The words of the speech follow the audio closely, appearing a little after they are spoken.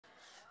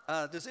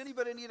Does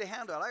anybody need a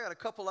handout? I got a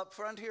couple up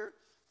front here.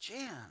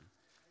 Jan,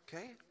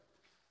 okay?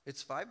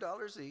 It's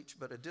 $5 each,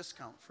 but a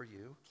discount for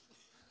you.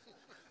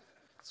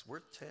 It's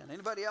worth 10.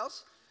 Anybody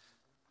else?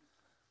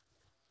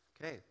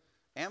 Okay.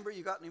 Amber,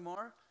 you got any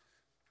more?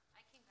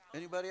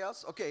 Anybody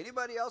else? Okay,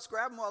 anybody else?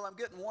 Grab them while I'm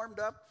getting warmed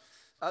up.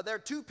 There are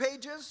 2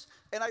 pages,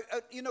 and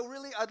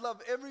really, I'd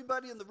love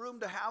everybody in the room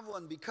to have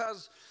one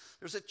because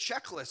there's a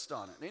checklist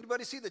on it.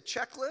 Anybody see the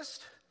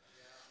checklist?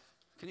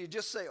 Can you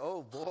just say,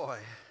 oh boy,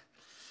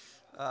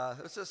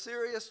 it's a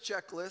serious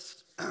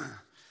checklist.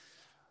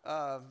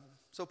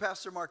 So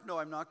Pastor Mark, no,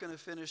 I'm not going to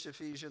finish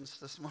Ephesians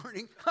this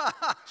morning.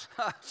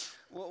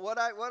 What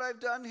I've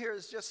done here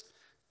is just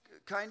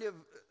kind of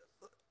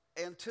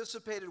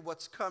anticipated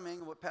what's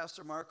coming, what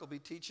Pastor Mark will be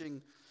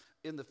teaching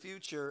in the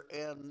future,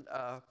 and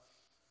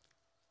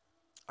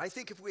I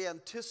think if we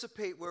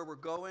anticipate where we're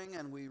going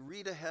and we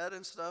read ahead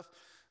and stuff,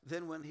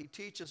 then when he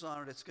teaches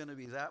on it, it's going to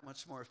be that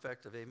much more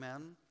effective.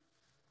 Amen?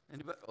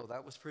 Anybody? Oh,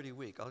 that was pretty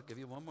weak. I'll give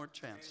you one more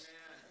chance.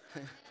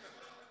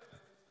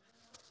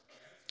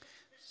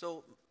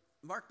 So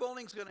Mark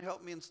Bowling's going to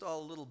help me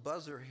install a little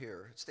buzzer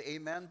here. It's the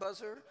Amen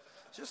buzzer.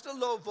 Just a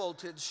low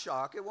voltage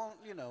shock. It won't,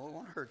 it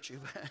won't hurt you.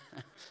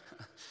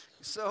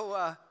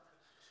 So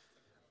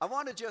I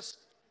want to just,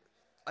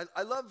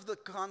 I love the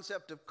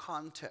concept of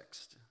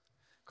context.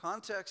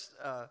 Context,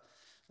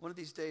 one of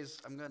these days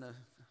I'm going to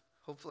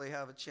hopefully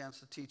have a chance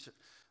to teach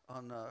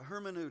on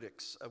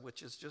hermeneutics,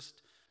 which is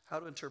just how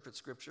to interpret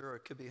Scripture, or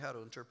it could be how to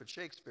interpret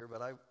Shakespeare,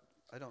 but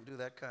I don't do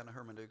that kind of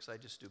hermeneutics. I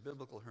just do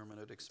biblical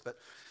hermeneutics. But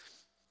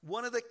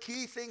one of the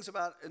key things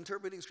about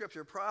interpreting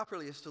Scripture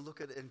properly is to look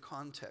at it in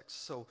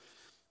context. So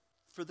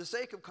for the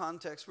sake of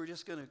context, we're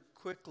just going to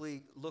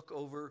quickly look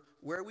over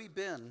where we've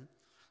been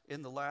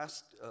in the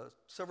last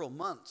several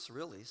months,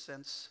 really,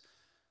 since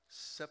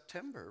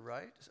September,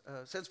 right?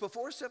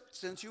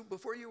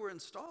 Before you were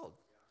installed.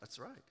 That's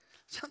right.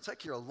 Sounds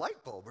like you're a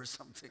light bulb or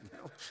something.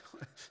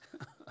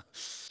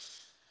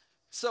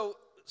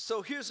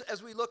 So here's,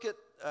 as we look at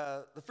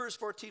the first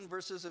 14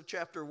 verses of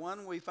chapter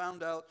 1, we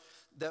found out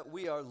that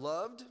we are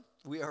loved,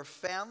 we are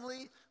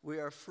family, we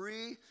are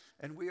free,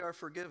 and we are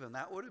forgiven.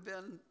 That would have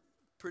been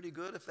pretty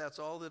good if that's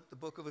all that the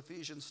book of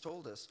Ephesians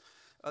told us.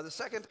 The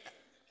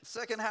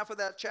second half of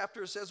that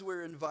chapter says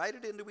we're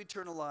invited into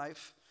eternal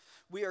life.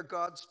 We are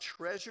God's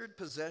treasured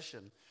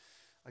possession.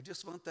 I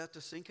just want that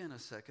to sink in a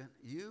second.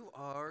 You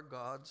are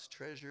God's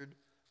treasured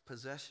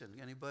possession.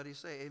 Anybody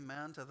say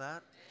amen to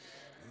that?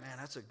 Amen. Man,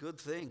 that's a good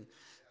thing.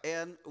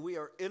 And we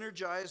are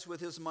energized with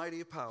his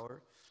mighty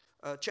power.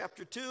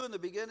 Chapter 2 in the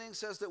beginning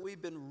says that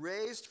we've been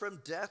raised from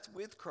death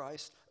with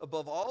Christ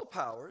above all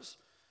powers.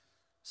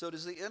 So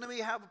does the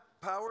enemy have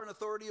power and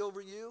authority over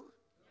you? No.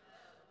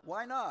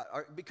 Why not?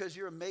 Because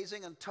you're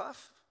amazing and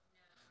tough?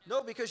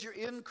 No, because you're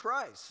in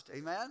Christ.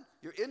 Amen?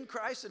 You're in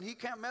Christ and he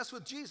can't mess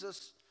with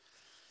Jesus.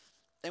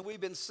 And we've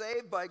been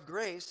saved by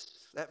grace.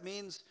 That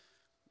means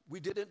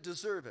we didn't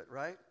deserve it,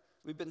 right?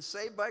 We've been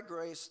saved by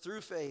grace through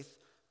faith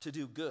to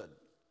do good.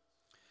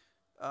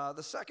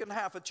 The second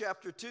half of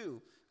chapter 2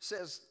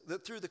 says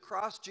that through the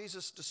cross,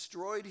 Jesus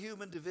destroyed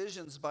human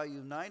divisions by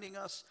uniting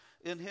us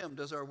in him.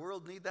 Does our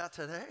world need that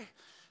today?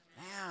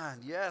 Man,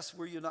 yes,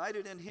 we're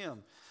united in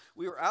him.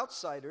 We were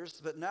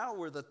outsiders, but now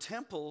we're the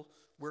temple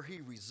where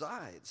he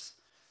resides.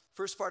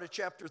 First part of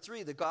chapter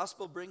 3, the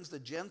gospel brings the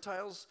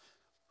Gentiles.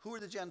 Who are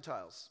the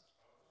Gentiles?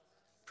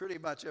 Pretty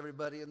much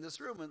everybody in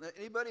this room. And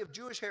anybody of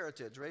Jewish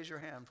heritage, raise your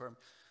hand for him.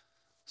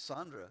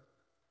 Sandra.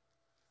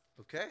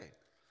 Okay.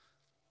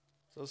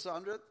 So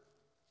Sandra,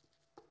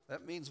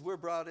 that means we're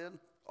brought in.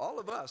 All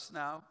of us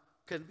now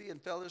can be in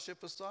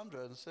fellowship with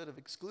Sandra instead of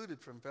excluded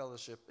from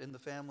fellowship in the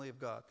family of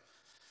God.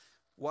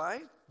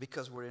 Why?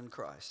 Because we're in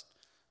Christ.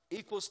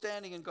 Equal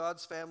standing in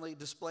God's family,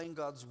 displaying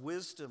God's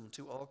wisdom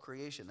to all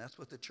creation. That's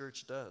what the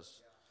church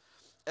does.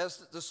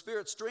 As the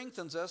Spirit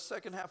strengthens us,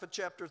 second half of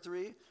chapter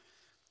 3,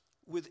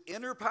 with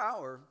inner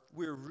power,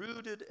 we're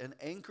rooted and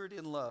anchored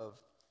in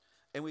love,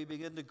 and we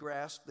begin to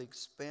grasp the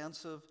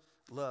expansive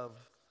love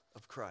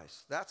of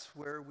Christ. That's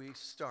where we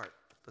start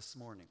this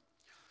morning.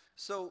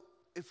 So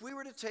if we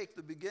were to take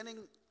the beginning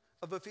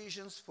of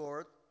Ephesians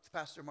 4,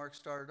 Pastor Mark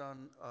started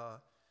on,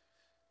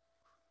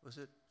 was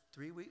it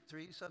 3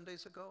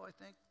 Sundays ago, I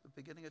think, the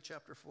beginning of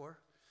chapter 4?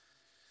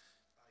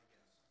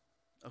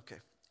 Okay.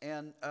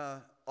 And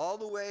all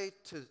the way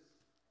to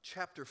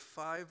chapter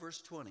 5,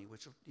 verse 20,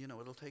 which,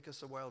 it'll take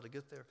us a while to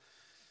get there.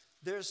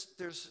 There's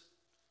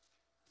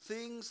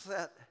things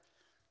that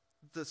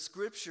the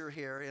scripture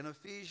here in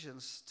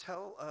Ephesians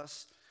tell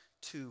us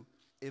to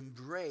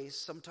embrace.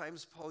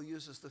 Sometimes Paul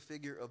uses the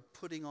figure of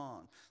putting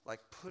on, like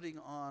putting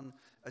on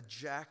a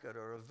jacket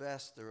or a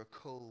vest or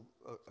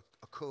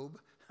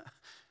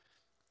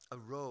a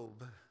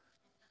robe.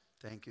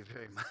 Thank you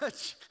very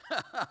much.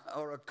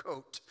 Or a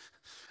coat.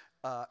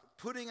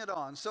 Putting it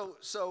on.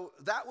 So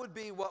that would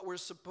be what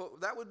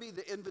that would be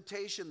the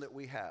invitation that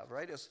we have,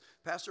 right? As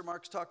Pastor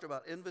Mark's talked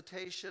about,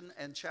 invitation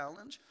and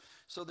challenge.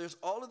 So there's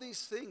all of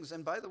these things.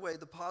 And by the way,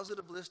 the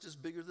positive list is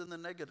bigger than the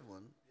negative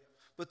one.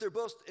 but they're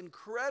both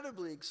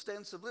incredibly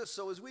extensive lists.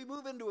 So as we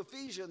move into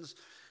Ephesians,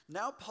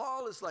 now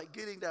Paul is like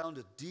getting down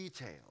to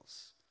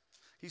details.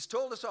 He's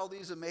told us all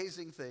these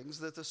amazing things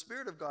that the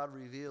Spirit of God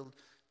revealed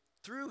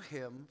through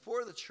him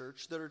for the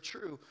church that are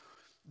true.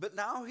 But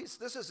now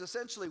this is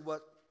essentially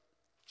what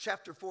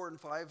chapter 4 and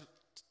 5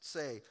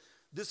 say.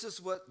 This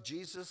is what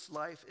Jesus'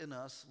 life in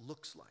us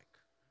looks like.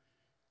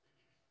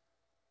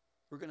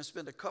 We're going to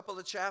spend a couple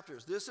of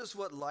chapters. This is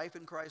what life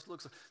in Christ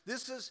looks like.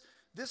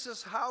 This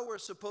is how we're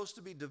supposed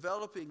to be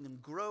developing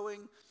and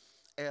growing,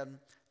 and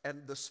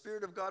the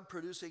Spirit of God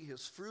producing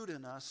his fruit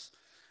in us.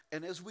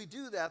 And as we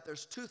do that,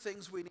 there's two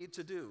things we need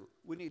to do.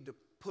 We need to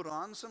put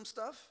on some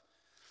stuff,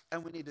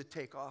 and we need to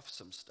take off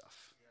some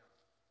stuff.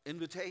 Yeah.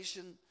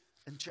 Invitation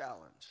and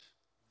challenge.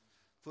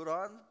 Put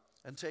on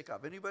and take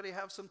off. Anybody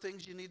have some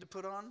things you need to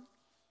put on?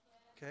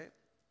 Yeah. Okay.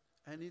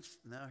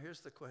 Now here's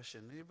the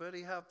question.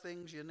 Anybody have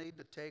things you need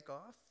to take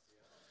off?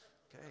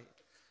 Yeah.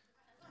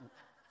 Okay.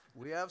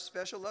 We have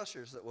special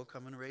ushers that will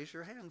come and raise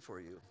your hand for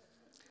you.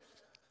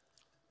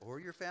 Or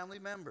your family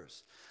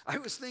members. I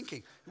was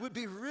thinking, it would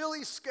be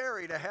really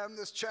scary to hand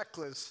this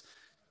checklist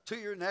to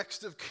your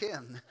next of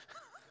kin.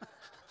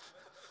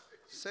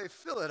 Say,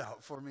 fill it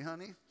out for me,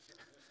 honey.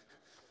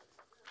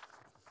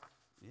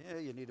 Yeah,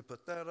 you need to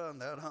put that on,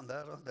 that on,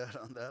 that on, that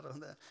on, that on,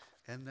 that.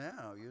 And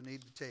now you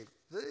need to take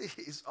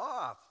these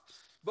off.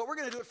 But we're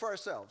going to do it for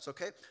ourselves,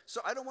 okay?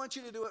 So I don't want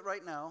you to do it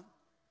right now.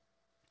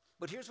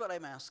 But here's what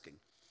I'm asking.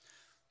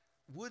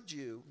 Would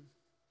you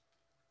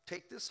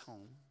take this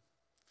home?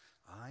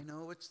 I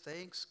know it's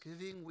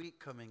Thanksgiving week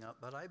coming up,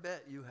 but I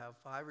bet you have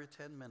 5 or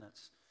 10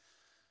 minutes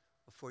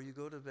before you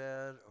go to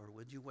bed or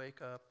when you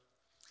wake up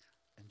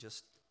and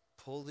just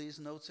pull these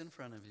notes in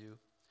front of you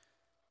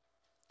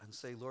and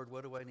say, Lord,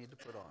 what do I need to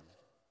put on?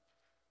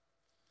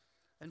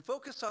 And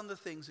focus on the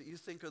things that you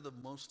think are the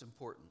most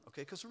important,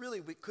 okay? Because really,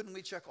 couldn't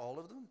we check all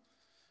of them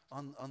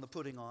on the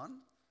putting on?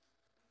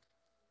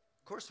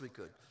 Of course we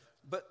could.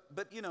 But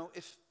you know,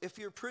 if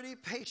you're pretty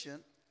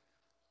patient,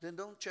 then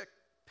don't check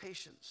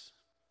patience.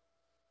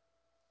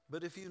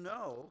 But if you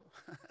know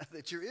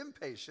that you're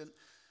impatient,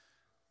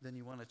 then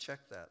you want to check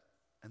that.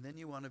 And then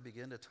you want to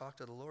begin to talk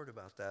to the Lord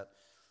about that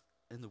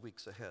in the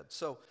weeks ahead.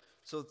 So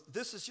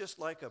this is just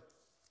like a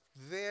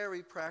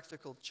very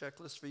practical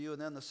checklist for you.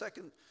 And then the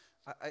second,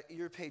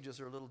 your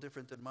pages are a little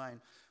different than mine,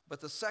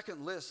 but the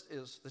second list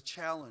is the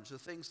challenge, the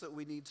things that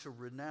we need to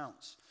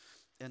renounce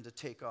and to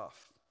take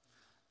off.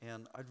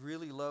 And I'd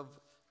really love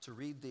to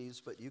read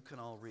these, but you can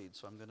all read,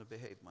 so I'm going to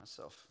behave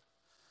myself.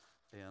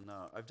 And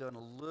I've done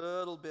a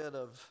little bit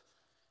of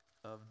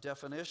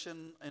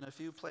definition in a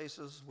few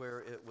places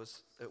where it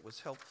was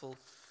helpful.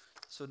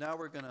 So now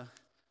we're going to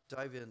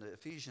dive into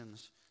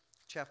Ephesians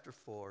chapter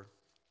 4.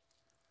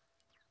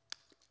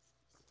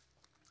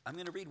 I'm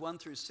going to read 1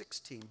 through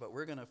 16, but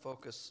we're going to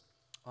focus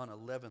on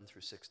 11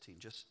 through 16,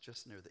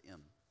 just near the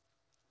end.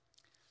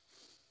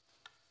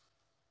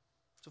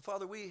 So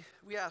Father, we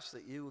ask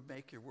that you would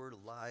make your word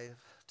alive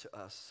to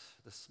us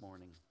this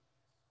morning.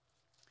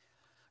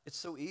 It's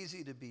so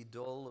easy to be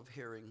dull of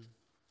hearing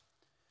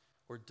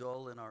or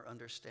dull in our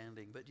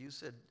understanding, but you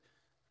said,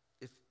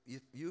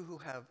 if you who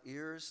have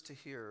ears to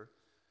hear,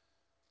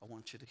 I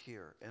want you to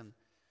hear. And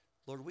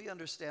Lord, we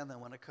understand that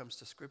when it comes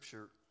to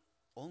Scripture,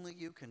 only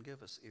you can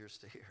give us ears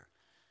to hear.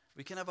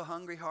 We can have a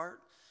hungry heart.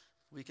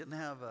 We can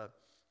have an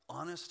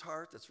honest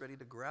heart that's ready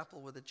to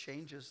grapple with the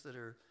changes that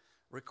are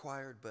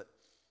required, but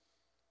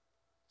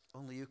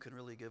only you can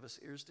really give us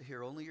ears to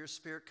hear. Only your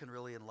Spirit can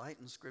really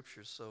enlighten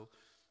Scripture so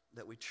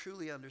that we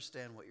truly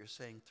understand what you're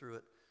saying through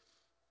it,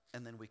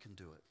 and then we can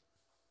do it.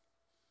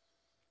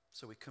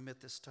 So we commit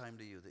this time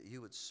to you, that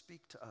you would speak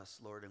to us,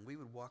 Lord, and we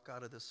would walk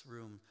out of this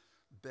room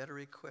better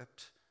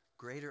equipped,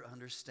 greater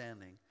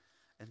understanding,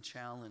 and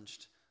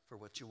challenged for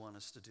what you want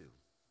us to do.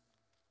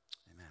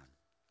 Amen.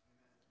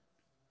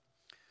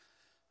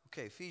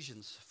 Okay,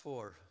 Ephesians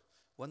 4,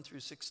 1 through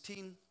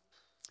 16,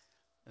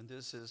 and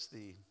this is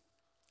the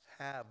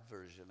have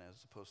version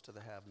as opposed to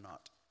the have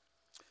not.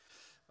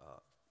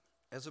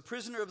 As a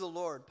prisoner of the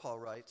Lord, Paul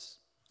writes,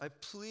 I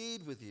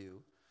plead with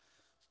you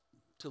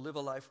to live a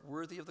life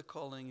worthy of the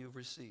calling you've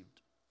received.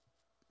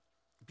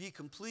 Be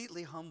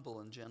completely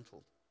humble and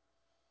gentle.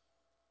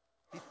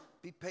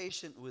 Be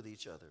patient with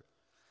each other,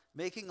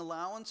 making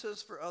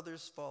allowances for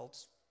others'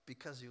 faults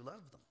because you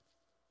love them.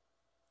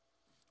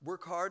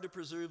 Work hard to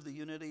preserve the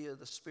unity of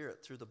the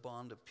Spirit through the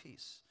bond of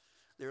peace.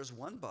 There is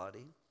one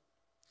body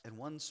and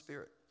one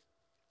Spirit.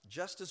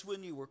 Just as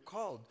when you were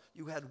called,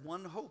 you had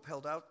one hope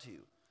held out to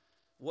you,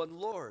 one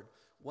Lord,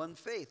 one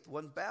faith,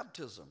 one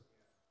baptism,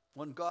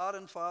 one God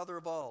and Father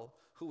of all,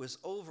 who is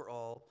over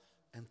all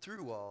and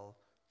through all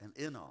and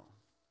in all.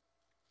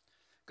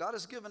 God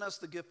has given us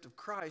the gift of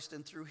Christ,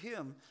 and through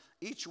him,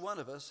 each one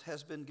of us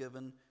has been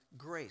given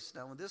grace.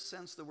 Now, in this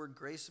sense, the word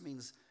grace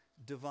means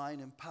divine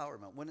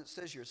empowerment. When it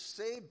says you're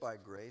saved by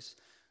grace,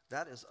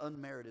 that is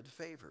unmerited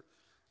favor.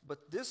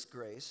 But this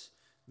grace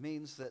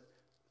means that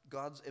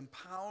God's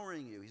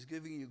empowering you. He's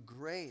giving you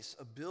grace,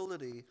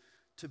 ability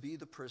to be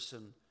the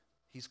person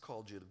he's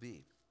called you to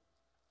be.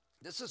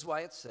 This is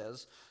why it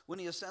says, when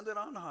he ascended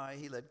on high,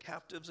 he led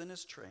captives in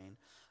his train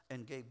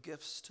and gave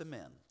gifts to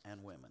men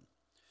and women.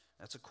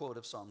 That's a quote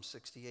of Psalm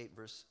 68,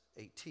 verse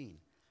 18.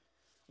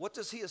 What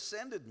does he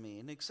ascended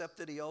mean, except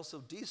that he also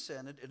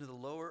descended into the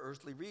lower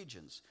earthly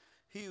regions?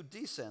 He who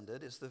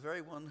descended is the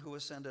very one who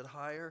ascended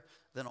higher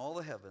than all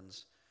the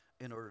heavens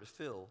in order to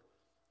fill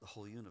the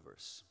whole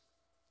universe.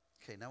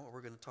 Okay, now what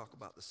we're going to talk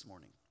about this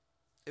morning.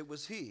 It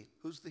was he.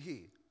 Who's the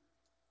he?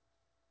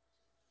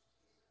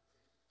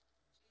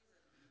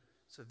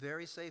 It's a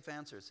very safe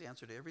answer. It's the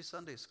answer to every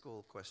Sunday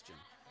school question.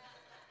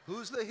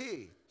 Who's the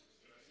he?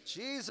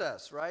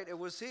 Jesus, right? It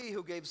was he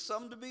who gave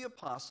some to be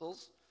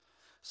apostles,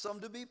 some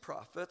to be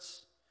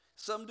prophets,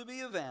 some to be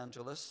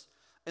evangelists,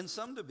 and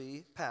some to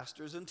be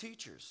pastors and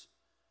teachers.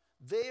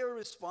 They are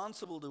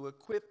responsible to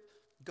equip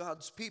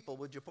God's people.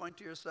 Would you point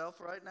to yourself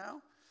right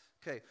now?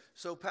 Okay,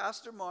 so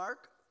Pastor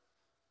Mark,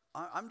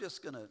 I'm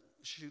just going to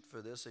shoot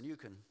for this, and you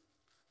can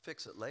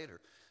fix it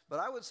later. But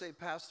I would say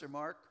Pastor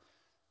Mark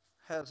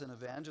has an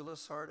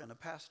evangelist's heart and a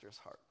pastor's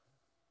heart.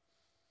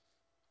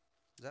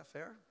 Is that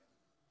fair?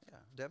 Yeah.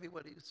 Debbie,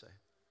 what do you say?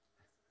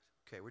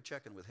 Okay, we're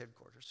checking with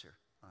headquarters here.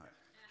 All right.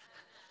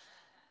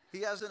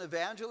 He has an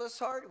evangelist's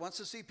heart, wants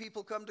to see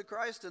people come to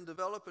Christ and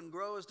develop and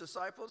grow as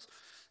disciples,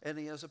 and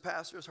he has a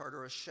pastor's heart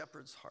or a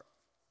shepherd's heart.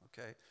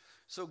 Okay?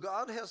 So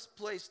God has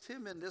placed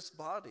him in this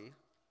body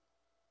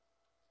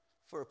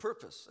for a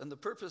purpose, and the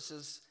purpose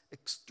is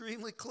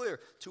extremely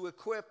clear, to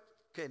equip.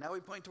 Okay, now we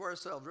point to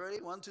ourselves.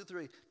 Ready? 1, 2,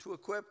 3. To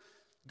equip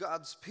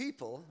God's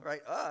people,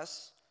 right,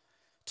 us,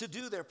 to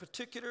do their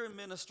particular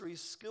ministry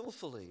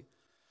skillfully,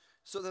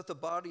 so that the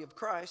body of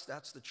Christ,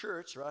 that's the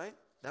church, right?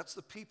 That's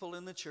the people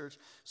in the church,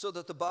 so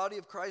that the body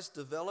of Christ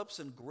develops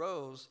and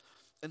grows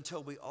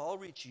until we all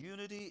reach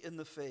unity in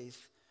the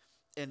faith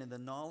and in the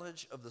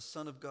knowledge of the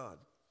Son of God.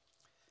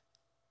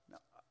 Now,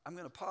 I'm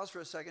going to pause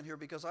for a second here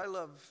because I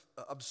love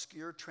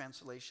obscure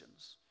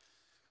translations.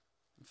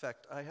 In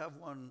fact, I have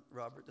one,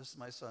 Robert. This is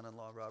my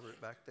son-in-law,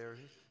 Robert, back there.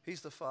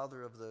 He's the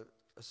father of the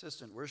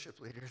assistant worship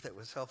leader that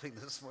was helping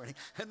this morning.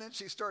 And then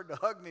she started to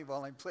hug me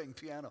while I'm playing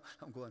piano.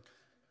 I'm going,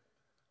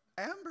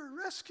 Amber,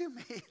 rescue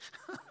me.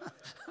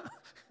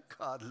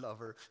 God love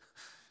her.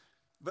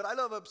 But I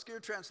love obscure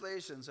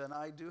translations, and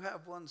I do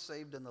have one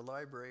saved in the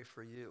library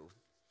for you.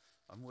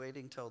 I'm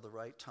waiting till the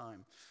right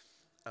time.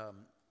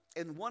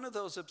 And one of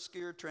those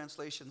obscure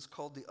translations,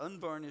 called the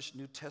Unvarnished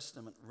New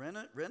Testament,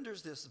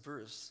 renders this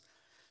verse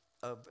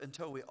of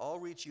until we all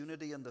reach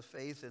unity in the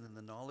faith and in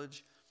the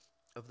knowledge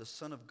of the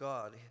Son of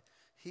God.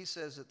 He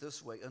says it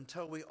this way: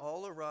 until we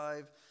all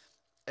arrive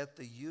at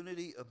the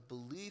unity of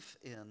belief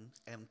in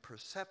and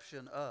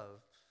perception of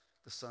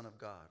the Son of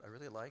God. I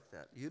really like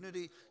that.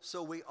 Unity,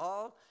 so we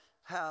all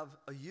have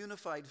a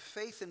unified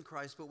faith in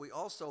Christ, but we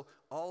also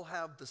all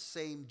have the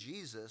same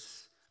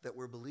Jesus that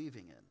we're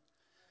believing in.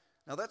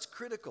 Now that's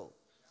critical,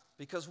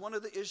 because one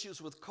of the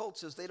issues with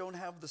cults is they don't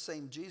have the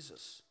same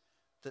Jesus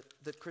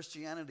that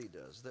Christianity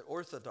does, that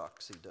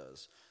Orthodoxy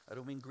does. I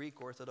don't mean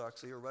Greek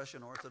Orthodoxy or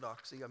Russian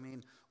Orthodoxy. I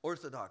mean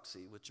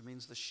Orthodoxy, which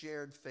means the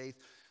shared faith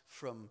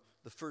from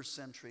the first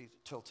century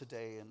till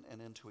today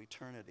and into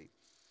eternity.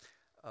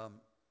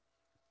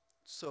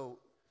 So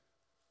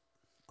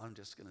I'm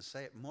just going to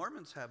say it.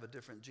 Mormons have a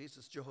different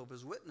Jesus.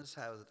 Jehovah's Witnesses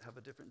have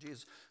a different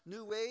Jesus.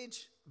 New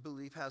Age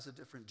belief has a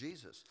different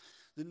Jesus.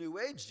 The New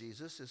Age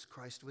Jesus is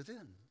Christ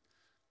within.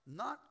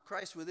 Not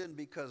Christ within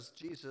because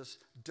Jesus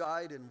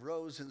died and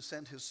rose and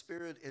sent his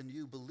Spirit and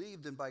you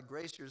believed, and by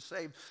grace you're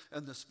saved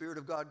and the Spirit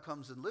of God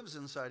comes and lives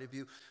inside of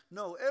you.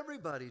 No,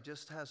 everybody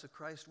just has a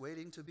Christ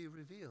waiting to be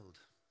revealed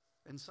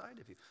inside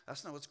of you.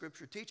 That's not what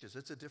Scripture teaches.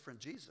 It's a different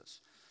Jesus.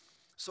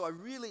 So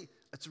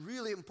it's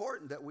really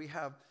important that we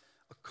have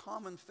a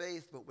common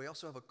faith, but we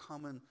also have a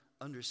common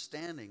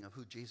understanding of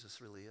who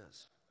Jesus really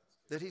is.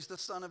 That he's the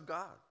Son of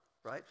God,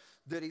 right?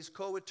 That he's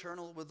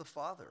co-eternal with the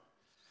Father.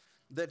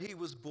 That he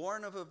was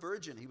born of a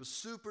virgin. He was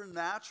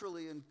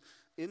supernaturally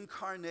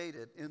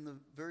incarnated in the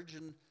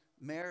Virgin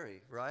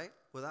Mary, right?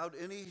 Without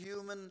any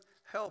human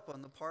help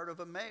on the part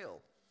of a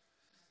male.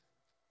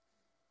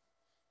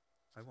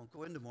 I won't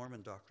go into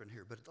Mormon doctrine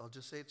here, but I'll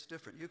just say it's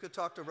different. You could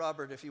talk to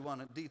Robert if you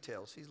wanted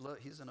details.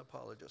 He's an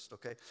apologist,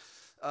 okay?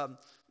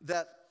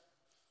 That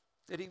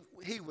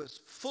he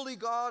was fully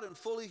God and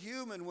fully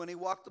human when he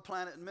walked the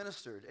planet and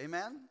ministered.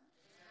 Amen?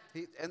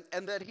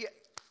 And that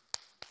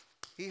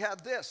he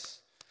had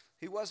this.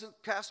 He wasn't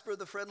Casper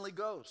the Friendly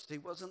Ghost. He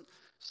wasn't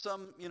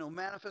some,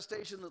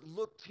 manifestation that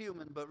looked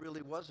human but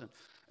really wasn't.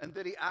 And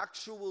that he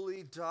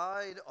actually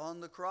died on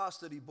the cross,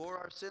 that he bore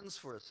our sins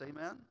for us.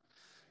 Amen?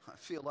 I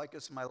feel like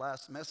it's my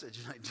last message,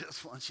 and I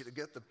just want you to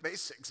get the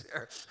basics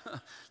here.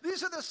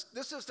 This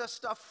is the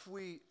stuff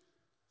we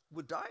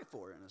would die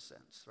for, in a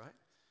sense, right?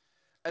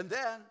 And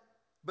then,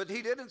 but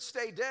he didn't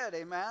stay dead,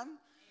 amen?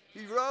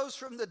 He rose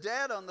from the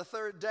dead on the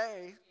third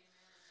day,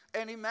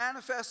 and he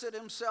manifested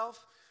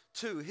himself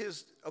to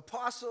his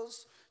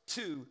apostles,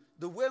 to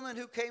the women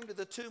who came to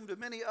the tomb, to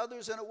many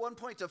others, and at one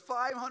point to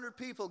 500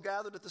 people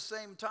gathered at the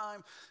same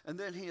time. And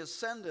then he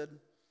ascended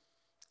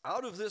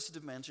out of this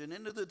dimension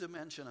into the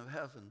dimension of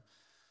heaven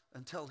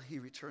until he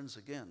returns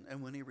again.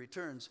 And when he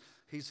returns,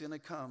 he's going to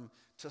come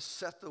to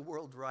set the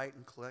world right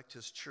and collect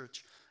his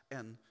church.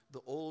 And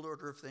the old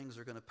order of things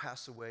are going to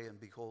pass away. And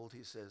behold,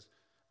 he says,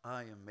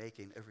 I am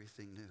making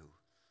everything new.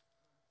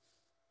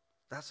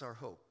 That's our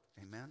hope.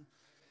 Amen?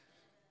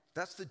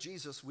 That's the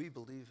Jesus we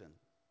believe in.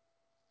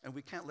 And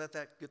we can't let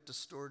that get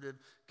distorted,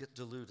 get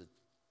diluted.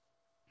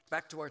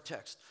 Back to our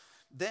text.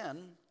 Then,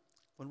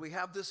 when we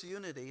have this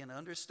unity and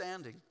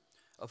understanding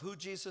of who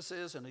Jesus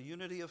is and a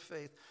unity of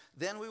faith,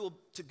 then we will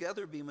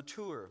together be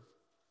mature,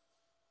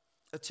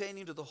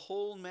 attaining to the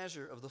whole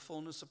measure of the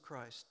fullness of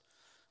Christ.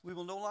 We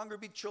will no longer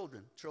be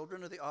children.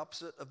 Children are the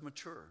opposite of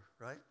mature,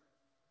 right?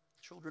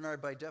 Children are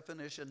by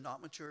definition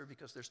not mature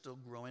because they're still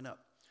growing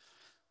up.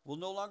 We'll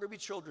no longer be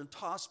children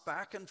tossed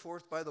back and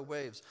forth by the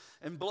waves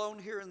and blown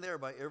here and there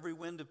by every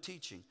wind of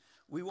teaching.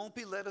 We won't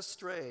be led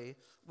astray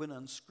when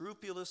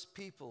unscrupulous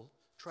people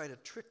try to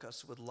trick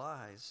us with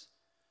lies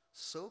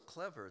so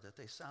clever that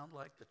they sound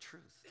like the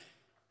truth.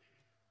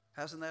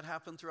 Hasn't that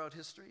happened throughout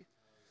history?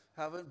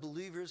 Haven't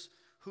believers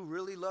who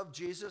really loved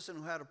Jesus and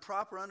who had a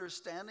proper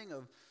understanding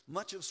of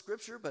much of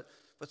Scripture, but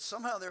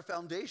somehow their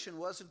foundation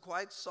wasn't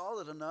quite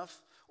solid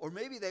enough, or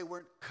maybe they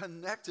weren't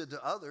connected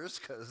to others,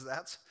 because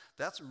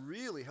that's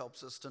really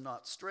helps us to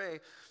not stray.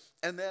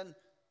 And then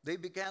they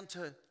began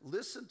to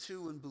listen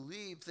to and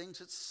believe things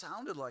that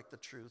sounded like the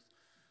truth,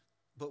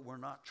 but were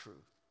not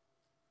true.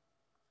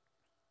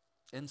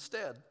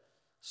 Instead,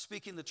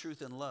 speaking the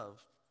truth in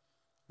love,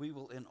 we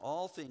will in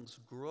all things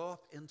grow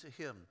up into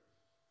him,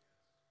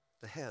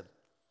 the head,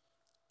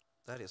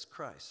 that is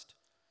Christ.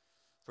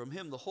 From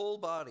him, the whole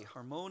body,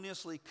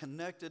 harmoniously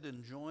connected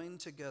and joined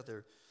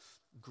together,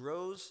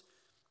 grows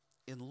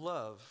in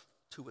love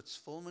to its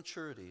full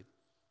maturity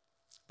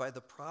by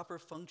the proper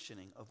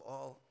functioning of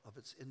all of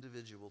its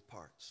individual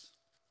parts.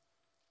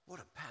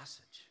 What a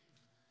passage.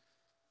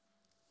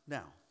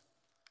 Now,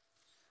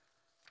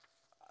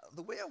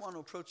 the way I want to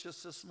approach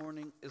this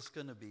morning is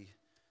going to be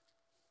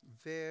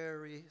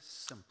very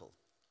simple.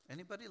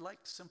 Anybody like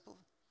simple?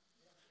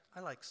 I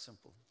like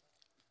simple.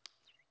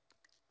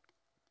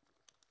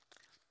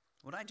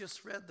 When I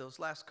just read those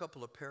last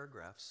couple of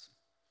paragraphs,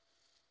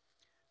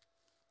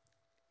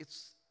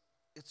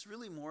 it's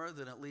really more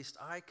than at least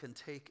I can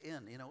take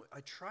in. You know, I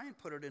try and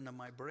put it into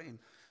my brain,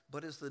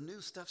 but as the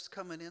new stuff's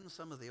coming in,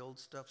 some of the old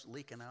stuff's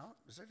leaking out.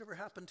 Has that ever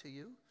happened to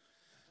you?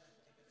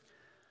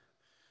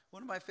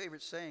 One of my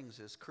favorite sayings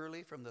is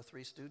Curly from the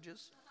Three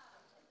Stooges.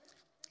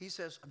 He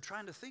says, I'm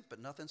trying to think,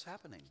 but nothing's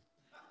happening.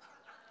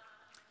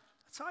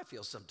 That's how I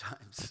feel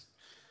sometimes.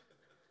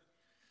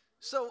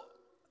 So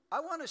I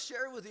want to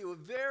share with you a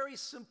very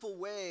simple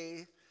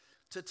way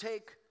to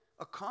take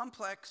a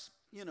complex,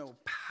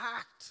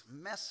 packed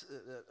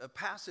a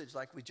passage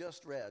like we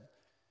just read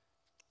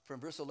from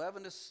verse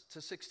 11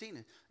 to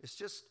 16. It's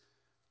just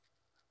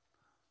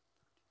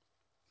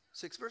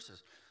 6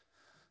 verses.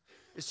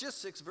 It's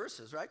just 6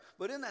 verses, right?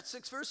 But in that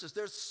 6 verses,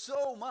 there's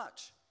so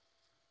much.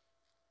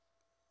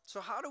 So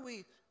how do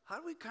we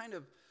kind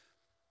of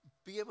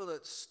be able to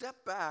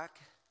step back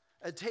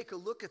and take a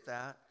look at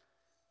that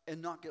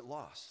and not get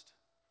lost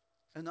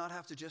and not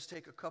have to just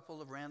take a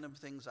couple of random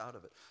things out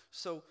of it?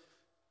 So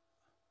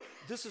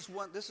this is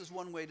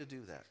one way to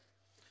do that.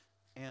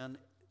 And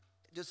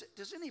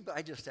does anybody,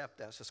 I just have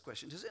to ask this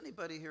question, does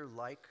anybody here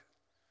like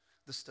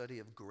the study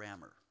of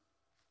grammar?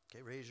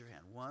 Okay, raise your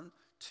hand. 1,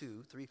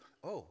 2, 3.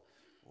 Oh,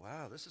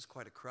 wow, this is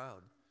quite a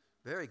crowd.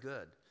 Very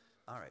good.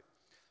 All right.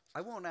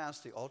 I won't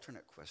ask the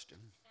alternate question.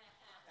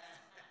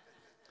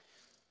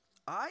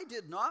 I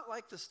did not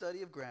like the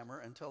study of grammar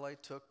until I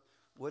took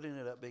what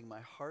ended up being my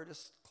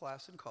hardest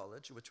class in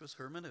college, which was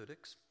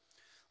hermeneutics.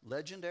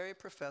 Legendary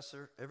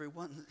professor.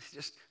 Everyone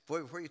just,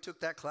 boy, before you took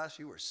that class,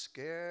 you were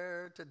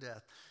scared to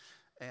death.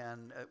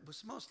 And it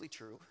was mostly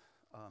true.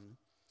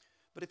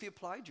 But if you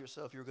applied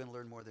yourself, you were going to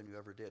learn more than you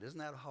ever did. Isn't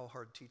that how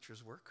hard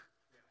teachers work?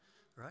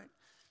 Yeah. Right?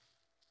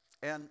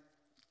 And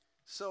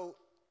so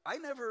I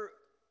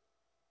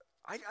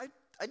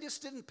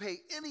just didn't pay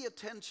any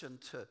attention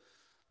to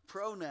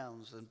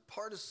pronouns and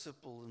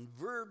participle and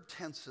verb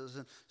tenses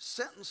and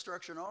sentence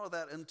structure and all of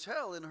that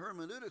until in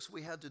hermeneutics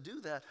we had to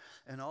do that.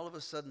 And all of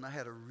a sudden I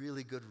had a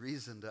really good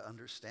reason to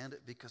understand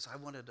it because I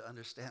wanted to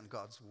understand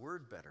God's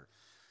word better.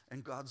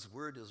 And God's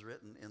word is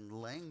written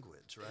in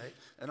language, right?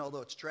 And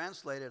although it's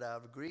translated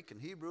out of Greek and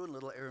Hebrew and a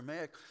little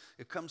Aramaic,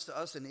 it comes to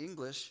us in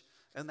English,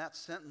 and that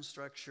sentence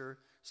structure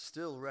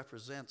still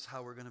represents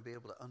how we're going to be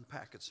able to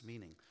unpack its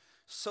meaning.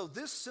 So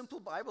this simple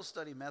Bible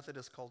study method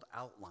is called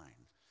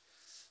outline.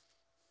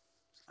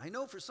 I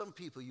know for some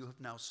people you have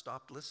now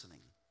stopped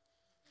listening.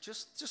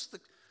 Just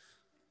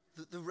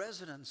the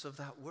resonance of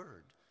that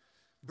word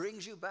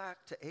brings you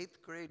back to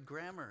 8th grade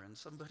grammar and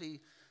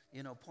somebody,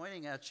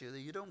 pointing at you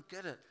that you don't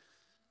get it.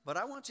 But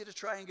I want you to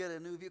try and get a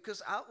new view,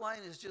 because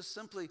outline is just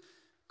simply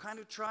kind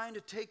of trying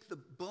to take the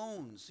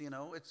bones,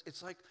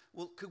 It's like,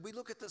 well, could we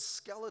look at the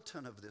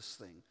skeleton of this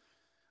thing?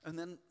 And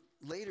then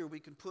later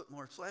we can put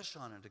more flesh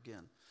on it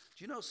again.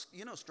 Do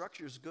you know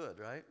structure is good,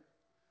 right?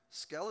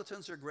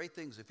 Skeletons are great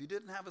things. If you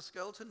didn't have a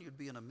skeleton, you'd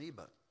be an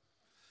amoeba.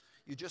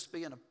 You'd just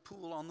be in a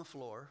pool on the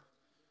floor,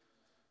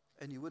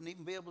 And you wouldn't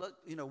even be able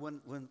to,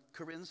 when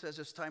Corinne says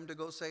it's time to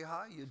go say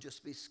hi, you'd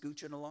just be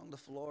scooching along the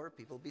floor.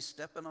 People would be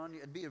stepping on you.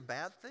 It'd be a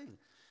bad thing.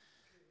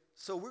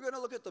 So we're going to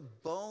look at the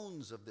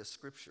bones of this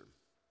scripture.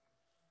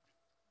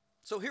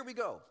 So here we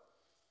go.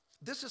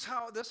 This is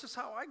how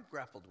I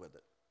grappled with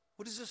it.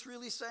 What is this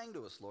really saying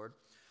to us, Lord?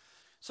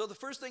 So the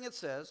first thing it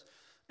says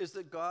is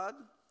that God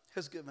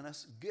has given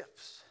us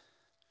gifts.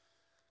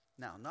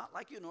 Now, not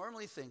like you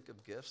normally think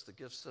of gifts, the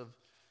gifts of,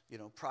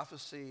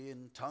 prophecy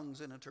and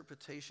tongues and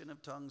interpretation of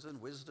tongues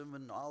and wisdom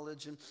and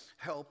knowledge and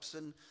helps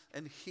and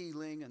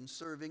healing and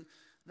serving.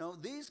 No,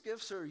 these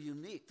gifts are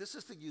unique. This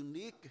is the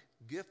unique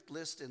gift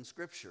list in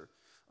Scripture.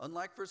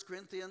 Unlike 1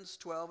 Corinthians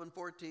 12 and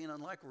 14,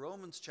 unlike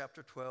Romans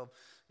chapter 12,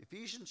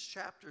 Ephesians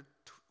chapter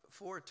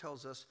 4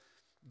 tells us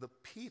the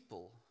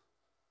people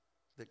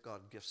that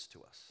God gifts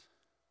to us.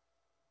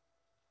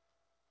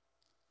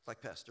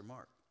 Like Pastor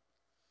Mark.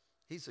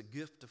 He's a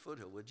gift to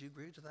Foothill. Would you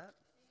agree to that?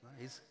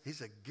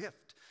 He's a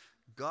gift.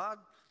 God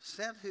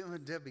sent him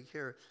and Debbie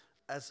here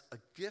as a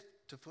gift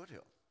to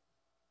Foothill.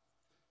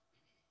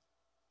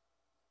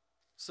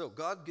 So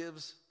God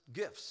gives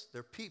gifts.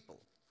 They're people.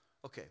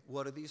 Okay,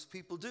 what do these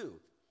people do?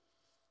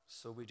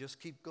 So we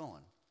just keep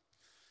going.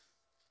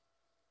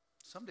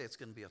 Someday it's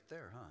going to be up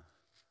there, huh?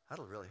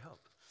 That'll really help.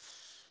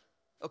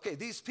 Okay,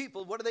 these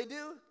people, what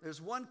do?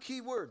 There's one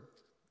key word.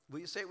 Will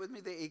you say it with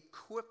me? They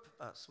equip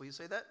us. Will you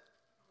say that?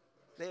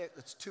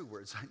 It's two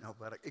words, I know,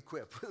 but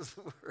equip is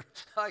the word.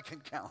 I can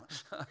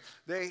count.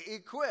 They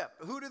equip.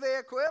 Who do they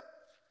equip?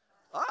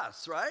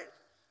 Us, right?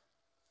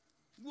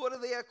 What do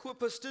they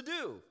equip us to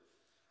do?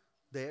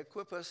 They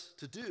equip us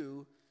to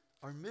do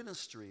our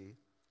ministry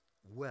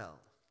well.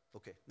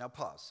 Okay, now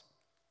pause.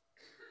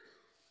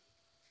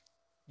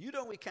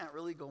 We can't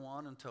really go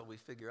on until we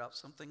figure out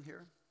something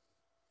here.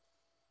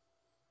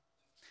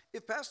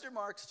 If Pastor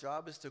Mark's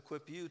job is to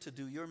equip you to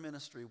do your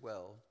ministry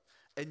well,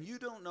 and you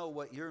don't know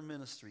what your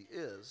ministry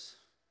is,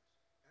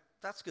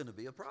 that's going to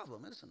be a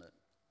problem, isn't it?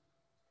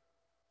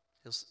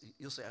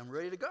 You'll say, I'm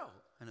ready to go.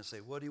 And he'll say,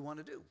 what do you want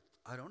to do?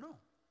 I don't know.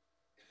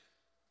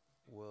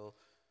 Well,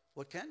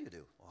 what can you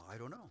do? Well, I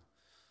don't know.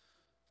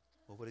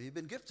 Well, what have you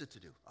been gifted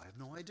to do? I have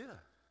no idea.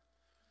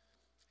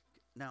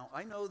 Now,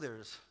 I know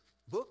there's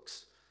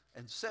books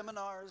and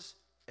seminars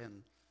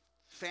and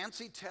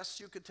fancy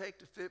tests you could take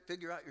to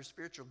figure out your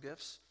spiritual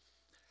gifts.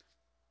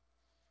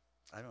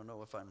 I don't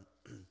know if I'm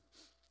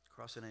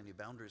crossing any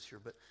boundaries here,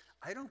 but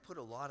I don't put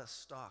a lot of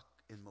stock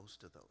in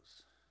most of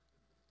those.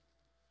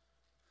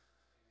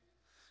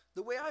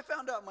 The way I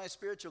found out my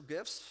spiritual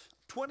gifts,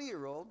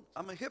 20-year-old,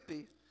 I'm a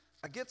hippie,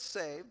 I get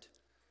saved,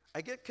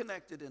 I get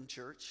connected in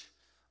church,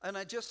 and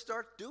I just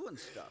start doing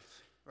stuff,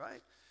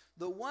 right?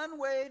 The one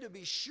way to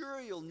be sure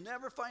you'll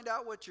never find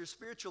out what your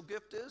spiritual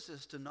gift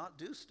is to not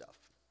do stuff.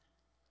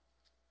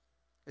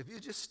 If you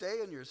just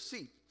stay in your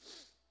seat.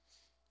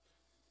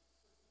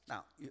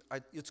 Now,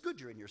 it's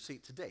good you're in your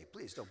seat today.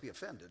 Please don't be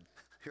offended.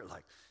 You're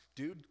like,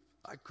 dude,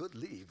 I could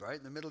leave right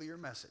in the middle of your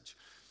message.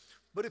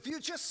 But if you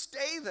just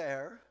stay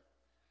there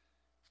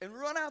and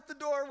run out the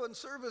door when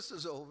service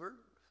is over,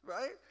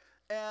 right,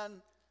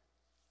 and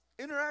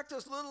interact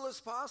as little as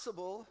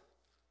possible,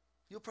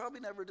 you'll probably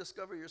never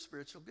discover your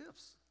spiritual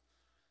gifts.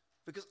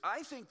 Because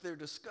I think they're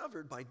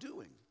discovered by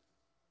doing.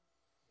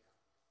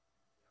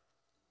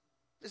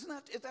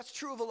 That's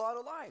true of a lot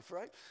of life,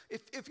 right?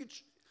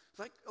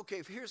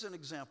 Here's an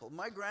example.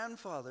 My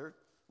grandfather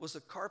was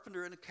a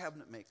carpenter and a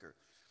cabinet maker.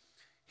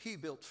 He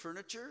built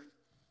furniture,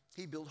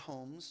 he built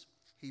homes,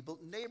 he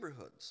built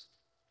neighborhoods,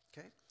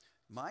 okay?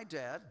 My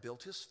dad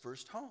built his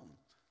first home.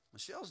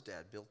 Michelle's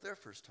dad built their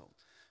first home.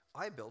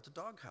 I built a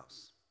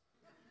doghouse.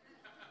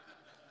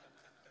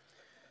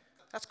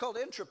 That's called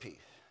entropy,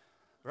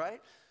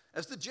 right?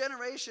 As the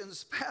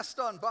generations passed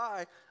on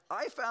by,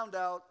 I found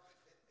out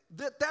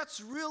that that's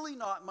really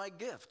not my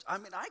gift. I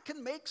mean, I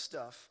can make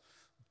stuff,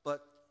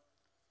 but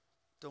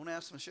don't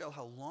ask Michelle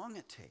how long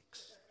it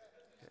takes.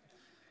 Okay.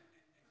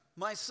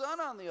 My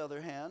son, on the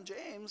other hand,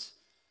 James,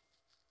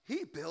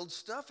 he builds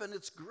stuff and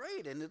it's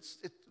great. And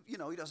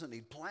he doesn't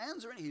need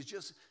plans or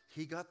anything.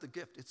 He got the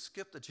gift. It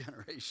skipped a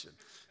generation.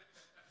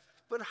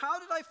 But how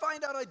did I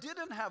find out I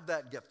didn't have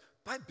that gift?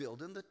 By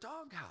building the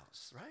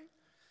doghouse, right?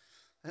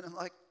 And I'm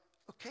like,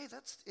 okay,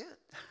 that's it.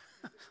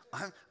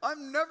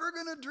 I'm never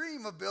going to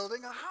dream of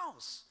building a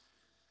house.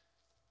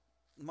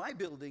 My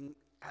building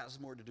has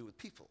more to do with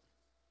people.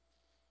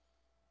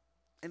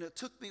 And it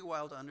took me a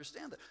while to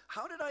understand that.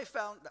 How did I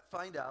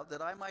find out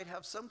that I might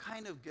have some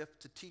kind of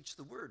gift to teach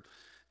the word?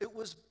 It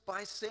was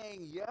by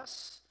saying,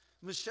 yes,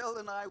 Michelle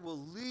and I will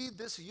lead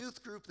this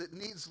youth group that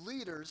needs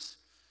leaders.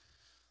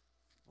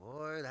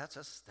 Boy,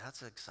 that's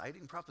an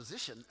exciting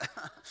proposition,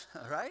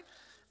 right?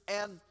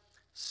 And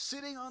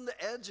sitting on the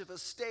edge of a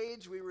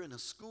stage, we were in a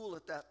school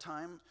at that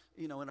time,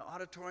 in an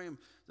auditorium,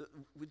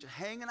 we're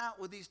hanging out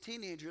with these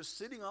teenagers,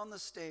 sitting on the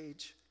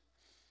stage,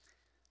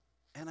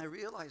 and I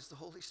realized the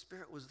Holy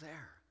Spirit was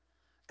there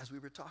as we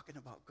were talking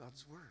about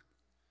God's word.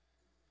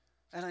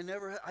 And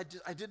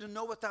I didn't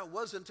know what that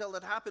was until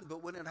it happened,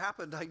 but when it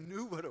happened, I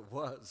knew what it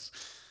was.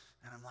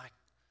 And I'm like,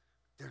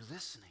 they're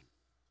listening.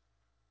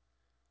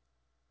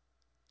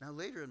 Now,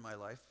 later in my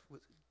life,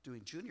 with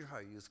doing junior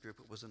high youth group,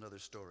 it was another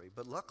story.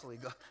 But luckily,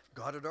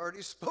 God had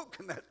already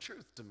spoken that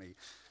truth to me.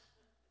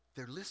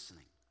 They're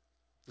listening.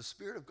 The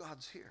Spirit of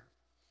God's here.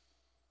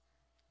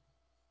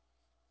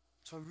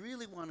 So I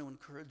really want to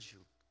encourage you.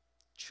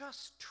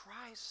 Just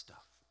try stuff.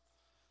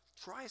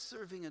 Try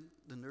serving in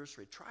the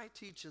nursery. Try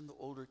teaching the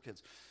older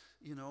kids.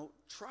 You know,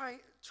 try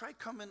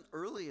coming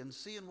early and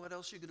seeing what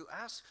else you can do.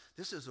 Ask,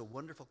 this is a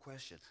wonderful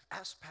question.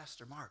 Ask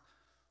Pastor Mark,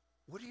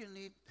 what do you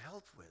need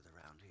help with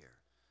around here?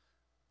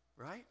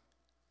 Right?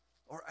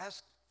 Or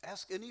ask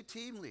any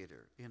team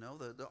leader, you know,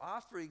 the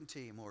offering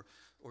team or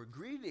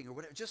greeting or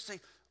whatever. Just say,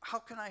 how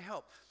can I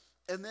help?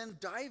 And then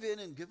dive in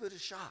and give it a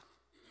shot.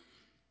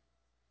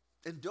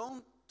 And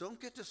don't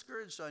get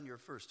discouraged on your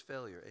first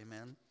failure,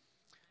 amen?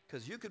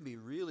 Because you can be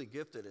really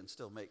gifted and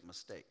still make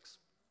mistakes.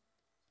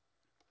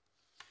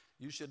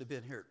 You should have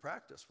been here at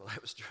practice while I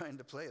was trying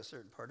to play a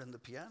certain part on the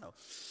piano.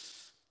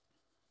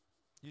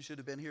 You should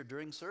have been here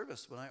during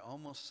service when I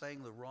almost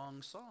sang the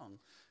wrong song.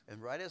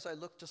 And right as I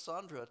looked to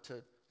Sandra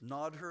to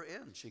nod her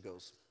in, she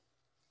goes.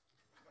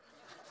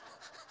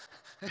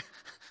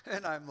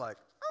 And I'm like,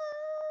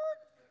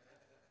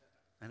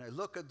 and I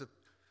look at the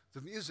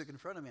music in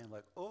front of me, I'm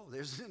like, oh,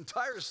 there's an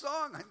entire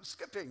song I'm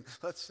skipping.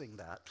 Let's sing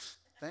that.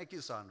 Thank you,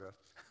 Sandra.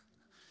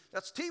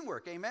 That's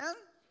teamwork, amen?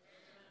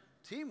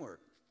 Teamwork.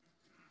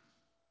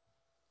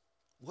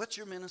 What's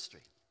your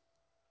ministry?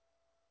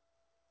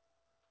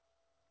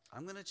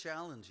 I'm going to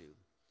challenge you.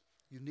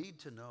 You need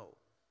to know.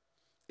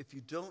 If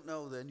you don't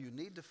know, then you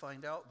need to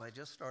find out by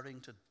just starting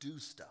to do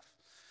stuff.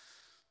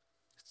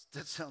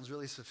 That sounds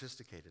really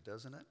sophisticated,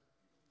 doesn't it?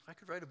 I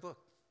could write a book,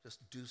 just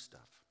do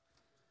stuff.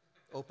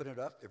 Open it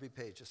up, every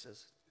page just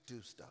says,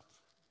 do stuff.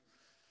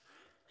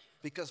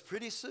 Because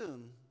pretty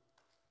soon,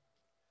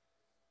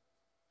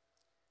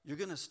 you're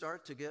going to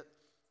start to get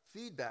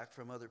feedback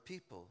from other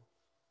people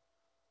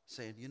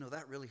saying, you know,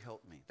 that really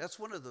helped me. That's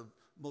one of the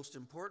most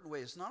important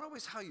ways. It's not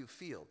always how you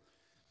feel,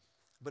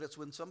 but it's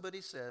when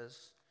somebody says,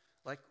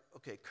 like,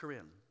 okay,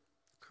 Corinne.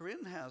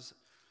 Corinne has,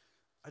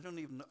 I don't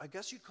even know, I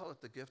guess you'd call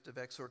it the gift of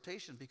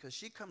exhortation, because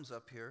she comes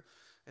up here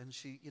and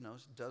she, you know,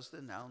 does the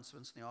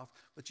announcements and the offering.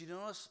 But you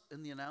notice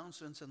in the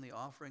announcements and the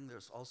offering,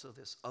 there's also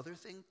this other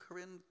thing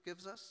Corinne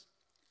gives us.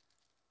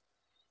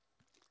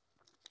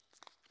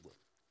 Wood.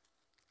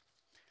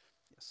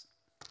 Yes.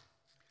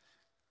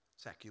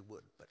 Zach, you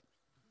would, but.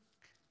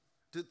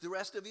 Do the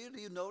rest of you, do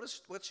you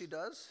notice what she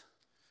does?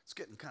 It's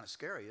getting kind of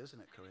scary, isn't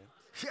it, Corinne?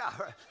 Yeah,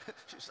 right.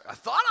 She's like, I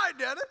thought I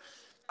did it.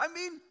 I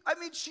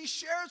mean, she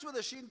shares with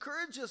us. She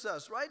encourages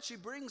us, right? She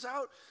brings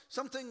out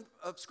something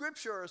of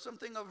Scripture or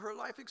something of her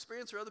life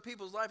experience or other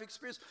people's life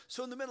experience.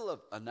 So in the middle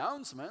of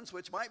announcements,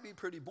 which might be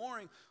pretty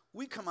boring,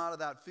 we come out of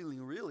that feeling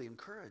really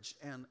encouraged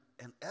and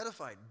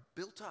edified,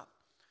 built up.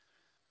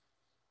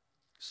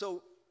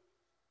 So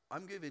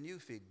I'm giving you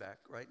feedback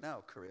right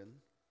now, Corinne.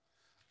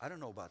 I don't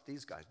know about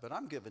these guys, but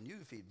I'm giving you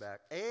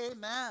feedback.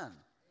 Amen.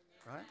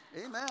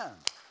 Right? Amen.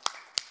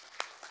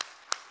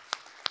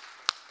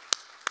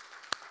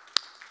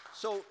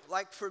 So,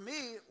 like for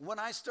me, when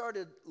I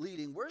started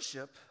leading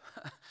worship,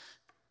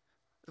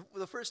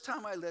 the first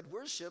time I led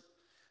worship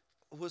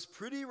was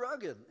pretty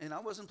rugged. And I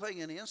wasn't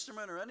playing any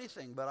instrument or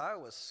anything, but I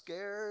was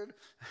scared.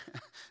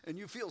 And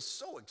you feel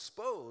so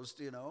exposed,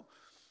 you know.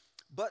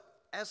 But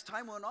as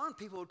time went on,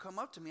 people would come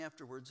up to me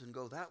afterwards and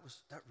go, that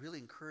really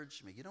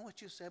encouraged me. You know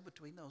what you said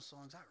between those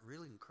songs? That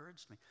really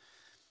encouraged me.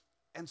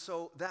 And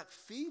so that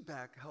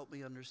feedback helped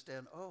me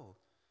understand, oh,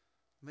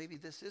 maybe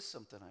this is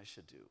something I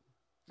should do.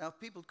 Now, if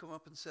people come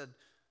up and said,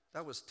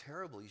 that was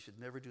terrible, you should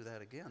never do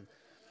that again,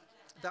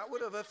 that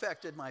would have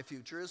affected my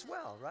future as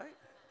well, right?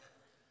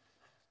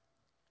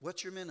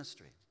 What's your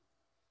ministry?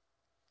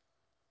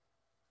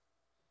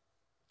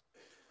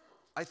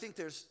 I think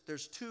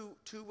there's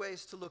two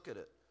ways to look at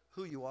it.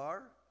 Who you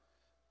are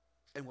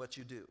and what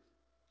you do.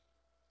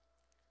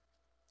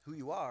 Who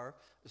you are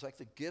is like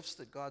the gifts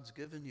that God's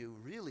given you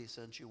really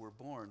since you were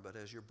born, but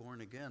as you're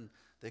born again,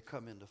 they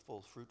come into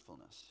full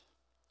fruitfulness.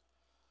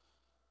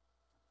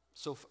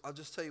 So I'll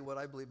just tell you what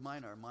I believe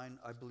mine are.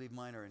 I believe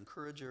mine are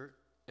encourager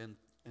and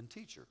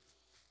teacher.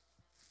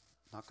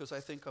 Not because I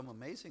think I'm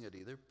amazing at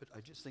either, but I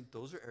just think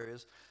those are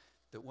areas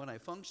that when I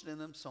function in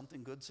them,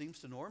 something good seems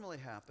to normally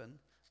happen,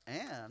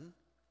 and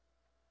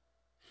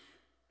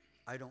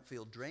I don't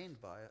feel drained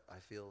by it. I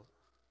feel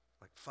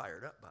like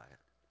fired up by it.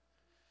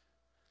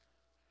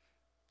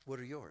 What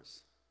are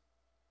yours?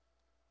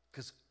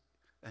 Because,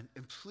 and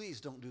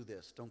please don't do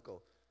this. Don't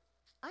go,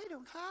 I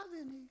don't have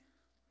any.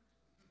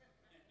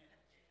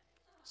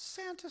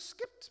 Santa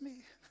skipped me.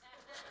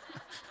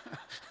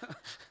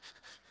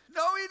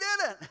 No, he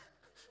didn't.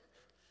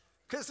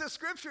 Because the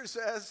Scripture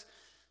says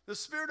the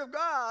Spirit of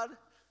God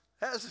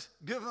has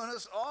given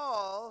us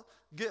all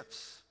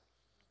gifts.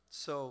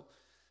 So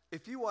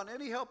if you want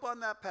any help on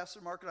that,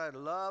 Pastor Mark and I'd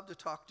love to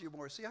talk to you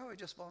more. See how I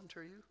just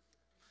volunteer you?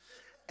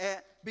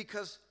 And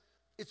because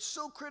it's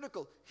so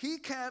critical. He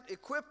can't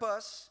equip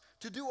us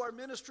to do our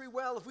ministry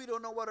well if we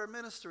don't know what our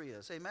ministry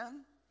is.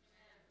 Amen?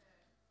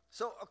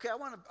 So, okay, I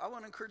want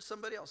to encourage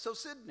somebody else. So,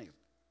 Sydney,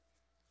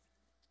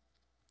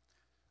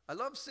 I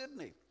love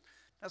Sydney.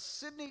 Now,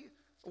 Sydney,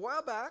 a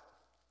while back,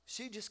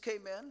 she just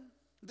came in.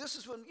 This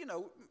is when,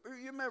 you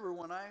remember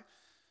when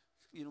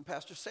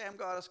Pastor Sam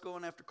got us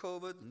going after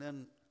COVID, and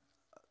then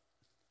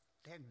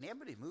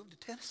nobody moved to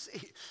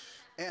Tennessee.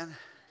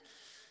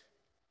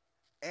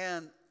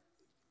 And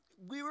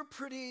we were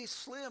pretty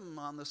slim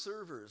on the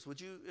servers.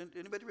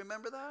 Anybody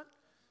remember that?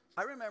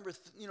 I remember,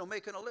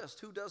 making a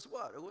list. Who does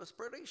what? It was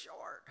pretty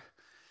short.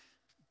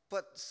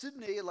 But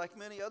Sydney, like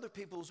many other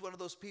people, was one of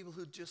those people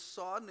who just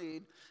saw a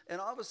need. And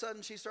all of a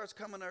sudden, she starts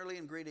coming early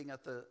and greeting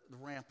at the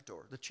ramp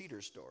door, the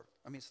cheater's door.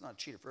 I mean, it's not a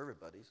cheater for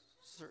everybody.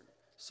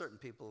 Certain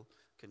people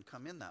can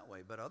come in that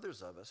way. But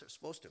others of us are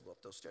supposed to go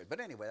up those stairs. But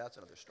anyway, that's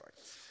another story.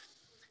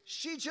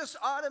 She just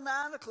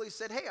automatically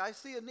said, hey, I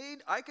see a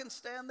need. I can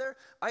stand there.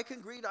 I can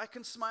greet. I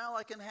can smile.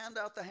 I can hand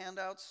out the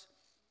handouts.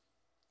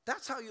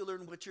 That's how you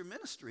learn what your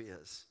ministry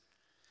is.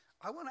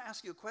 I want to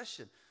ask you a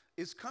question.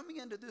 Is coming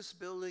into this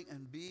building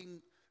and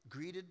being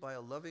greeted by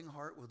a loving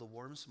heart with a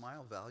warm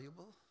smile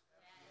valuable?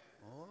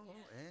 Yes. Oh,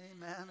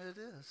 amen, it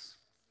is.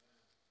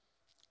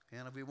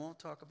 And we won't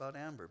talk about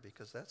Amber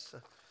because that's...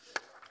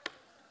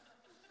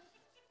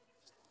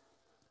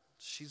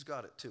 she's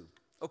got it too.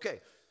 Okay.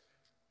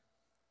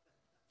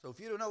 So if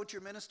you don't know what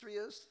your ministry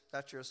is,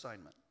 that's your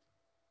assignment.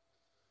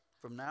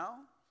 From now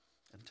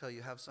until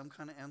you have some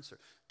kind of answer.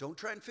 Don't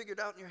try and figure it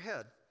out in your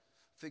head.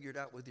 Figure it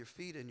out with your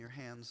feet and your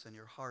hands and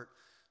your heart.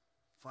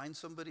 Find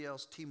somebody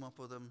else, team up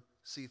with them,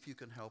 see if you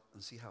can help,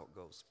 and see how it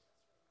goes.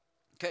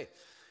 Okay,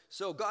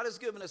 so God has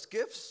given us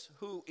gifts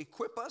who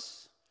equip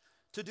us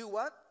to do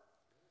what?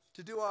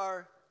 To do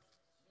our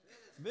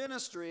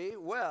ministry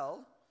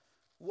well.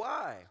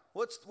 Why?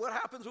 What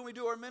happens when we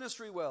do our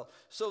ministry well?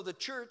 So the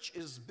church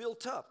is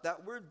built up.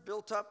 That word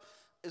built up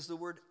is the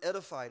word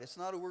edified. It's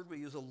not a word we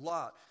use a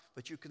lot,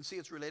 but you can see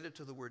it's related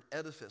to the word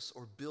edifice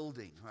or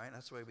building, right?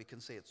 That's the way we can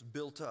say it's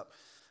built up.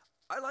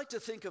 I like to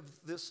think of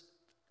this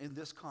in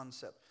this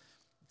concept.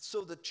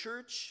 So the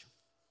church,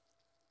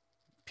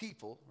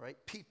 people, right?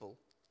 People,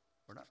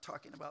 we're not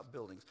talking about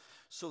buildings.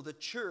 So the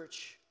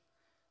church,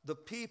 the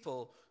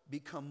people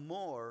become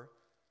more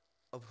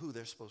of who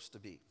they're supposed to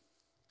be.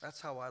 That's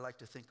how I like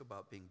to think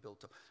about being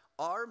built up.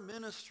 Our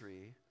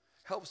ministry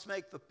helps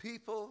make the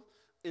people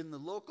in the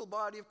local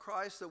body of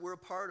Christ that we're a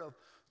part of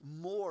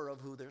more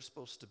of who they're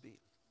supposed to be.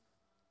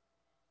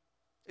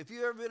 If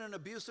you've ever been in an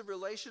abusive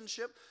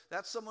relationship,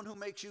 that's someone who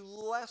makes you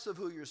less of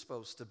who you're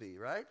supposed to be,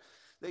 right?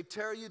 They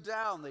tear you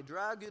down, they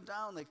drag you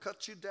down, they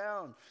cut you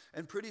down,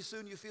 and pretty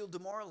soon you feel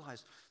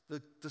demoralized.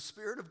 The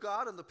Spirit of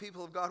God and the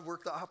people of God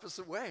work the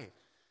opposite way.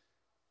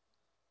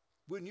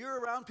 When you're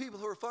around people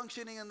who are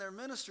functioning in their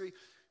ministry,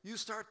 you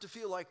start to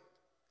feel like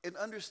and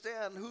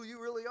understand who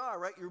you really are,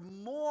 right? You're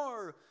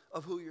more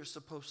of who you're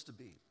supposed to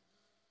be.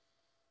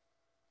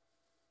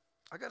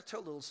 I got to tell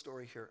a little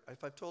story here.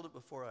 If I've told it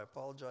before, I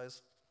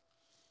apologize.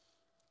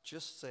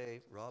 Just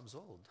say, Rob's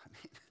old.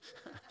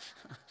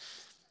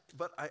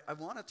 But I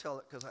want to tell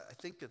it because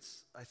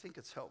I think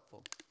it's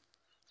helpful.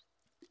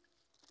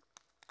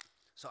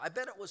 So I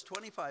bet it was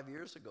 25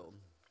 years ago.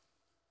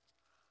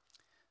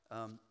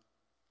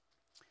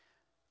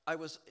 I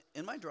was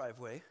in my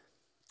driveway,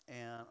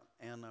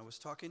 and I was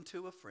talking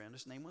to a friend.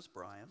 His name was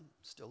Brian,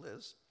 still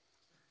is.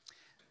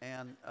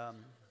 And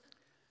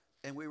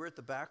we were at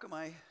the back of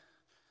my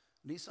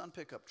Nissan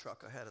pickup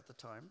truck I had at the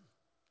time.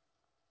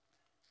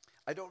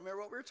 I don't remember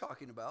what we were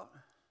talking about.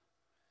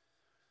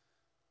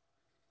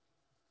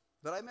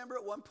 But I remember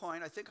at one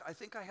point, I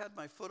think I had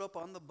my foot up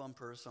on the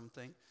bumper or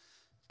something.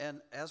 And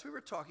as we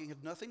were talking, it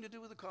had nothing to do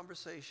with the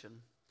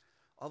conversation.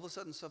 All of a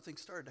sudden, something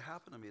started to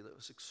happen to me that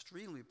was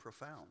extremely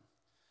profound.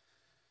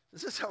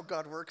 This is how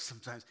God works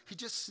sometimes. He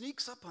just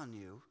sneaks up on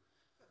you,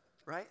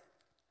 right?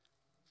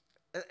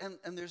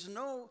 And there's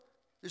no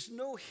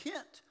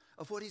hint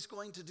of what he's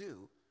going to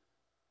do.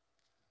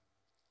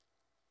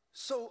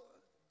 So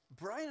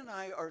Brian and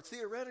I are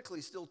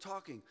theoretically still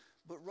talking,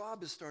 but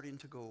Rob is starting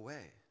to go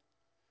away.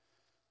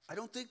 I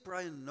don't think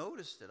Brian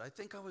noticed it. I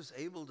think I was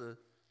able to,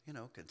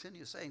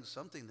 continue saying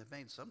something that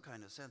made some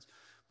kind of sense.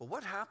 But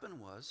what happened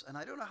was, and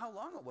I don't know how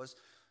long it was,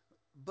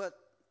 but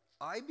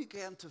I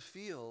began to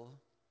feel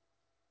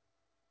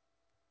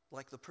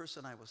like the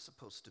person I was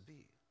supposed to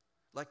be.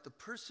 Like the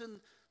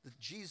person that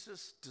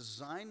Jesus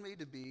designed me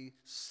to be,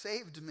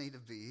 saved me to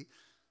be,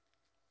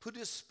 put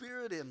his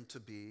Spirit in to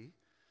be,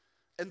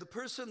 and the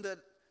person that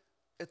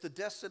at the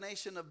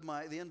destination of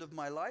the end of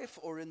my life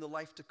or in the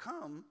life to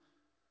come,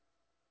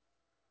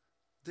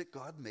 that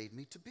God made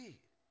me to be.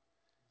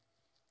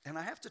 And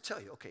I have to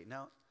tell you, okay,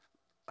 now,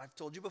 I've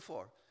told you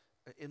before,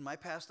 in my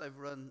past I've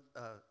run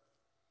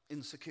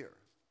Insecure,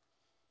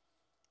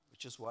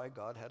 which is why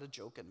God had a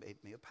joke and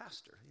made me a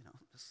pastor,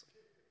 just,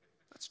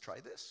 let's try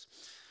this.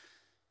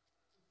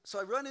 So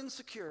I run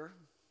Insecure.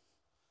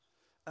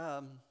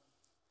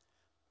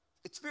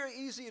 It's very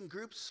easy in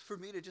groups for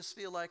me to just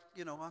feel like,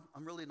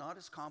 I'm really not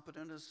as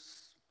competent as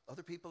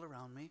other people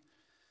around me.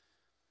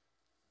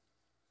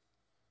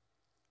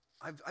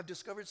 I've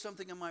discovered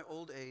something in my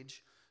old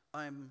age.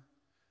 I'm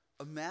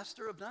a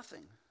master of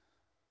nothing.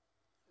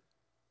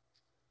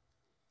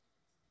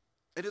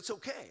 And it's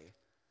okay.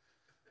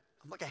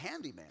 I'm like a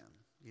handyman,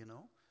 you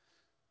know.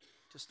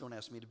 Just don't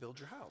ask me to build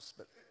your house.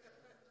 But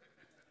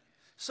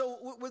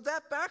so with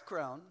that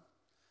background,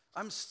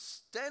 I'm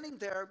standing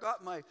there,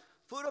 got my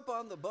foot up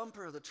on the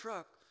bumper of the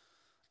truck,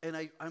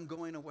 and I'm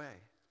going away.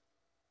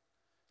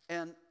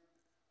 And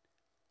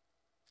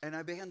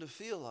I began to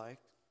feel like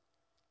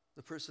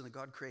the person that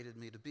God created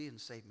me to be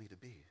and saved me to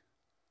be.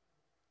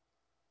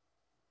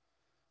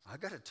 I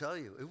got to tell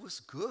you, it was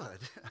good.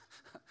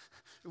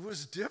 It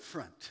was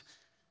different.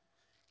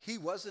 He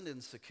wasn't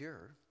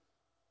insecure.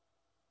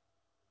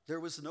 There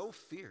was no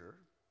fear.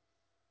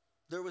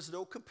 There was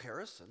no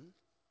comparison.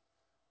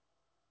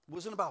 It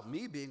wasn't about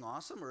me being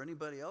awesome or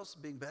anybody else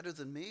being better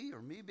than me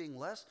or me being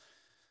less.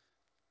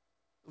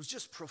 It was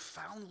just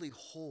profoundly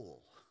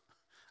whole.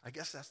 I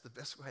guess that's the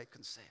best way I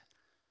can say it.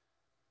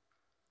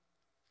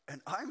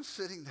 And I'm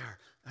sitting there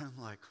and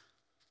I'm like,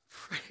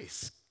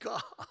 praise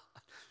God,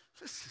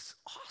 this is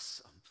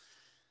awesome.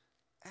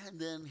 And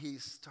then he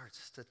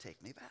starts to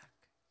take me back.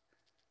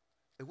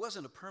 It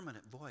wasn't a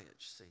permanent voyage,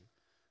 see,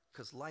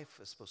 because life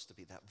is supposed to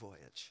be that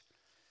voyage.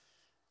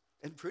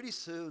 And pretty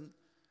soon,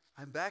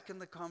 I'm back in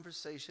the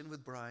conversation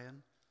with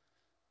Brian,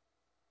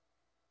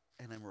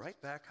 and I'm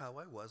right back how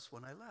I was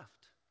when I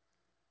left.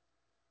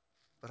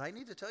 But I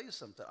need to tell you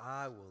something.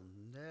 I will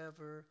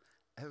never,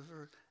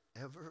 ever,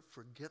 ever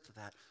forget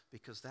that,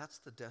 because that's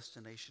the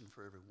destination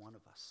for every one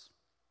of us.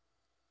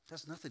 It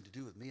has nothing to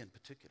do with me in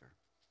particular.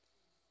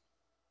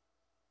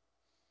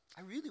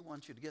 I really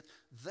want you to get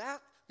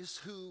that is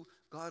who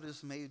God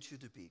has made you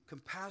to be.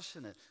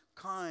 Compassionate,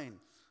 kind,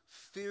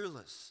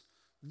 fearless,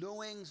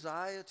 no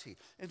anxiety.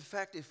 In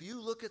fact, if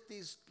you look at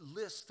these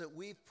lists that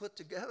we've put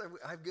together,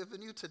 I've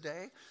given you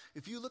today,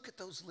 if you look at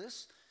those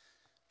lists,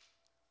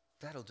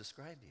 that'll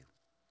describe you.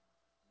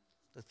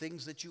 The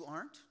things that you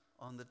aren't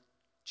on the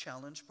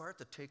challenge part,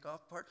 the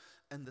takeoff part,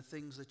 and the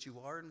things that you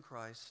are in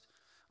Christ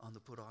on the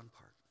put on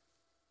part.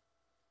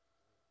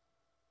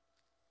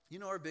 You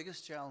know, our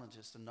biggest challenge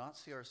is to not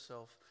see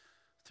ourselves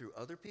through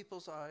other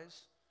people's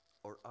eyes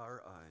or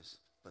our eyes,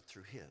 but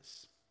through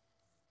His.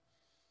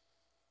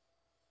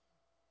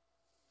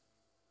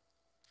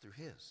 Through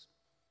His.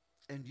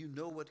 And you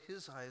know what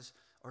His eyes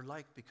are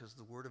like because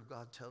the Word of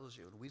God tells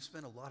you. And we've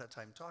spent a lot of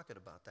time talking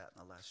about that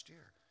in the last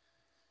year.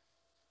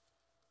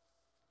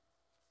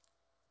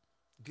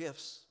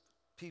 Gifts,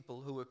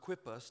 people who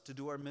equip us to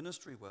do our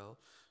ministry well,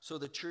 so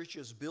the church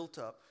is built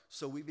up,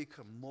 so we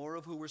become more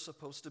of who we're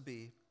supposed to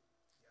be,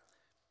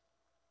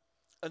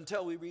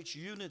 until we reach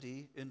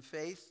unity in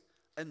faith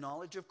and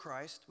knowledge of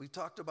Christ. We've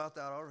talked about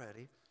that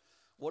already.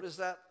 What is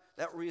that?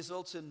 That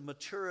results in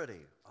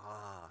maturity.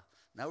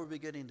 Now we're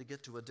beginning to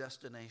get to a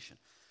destination.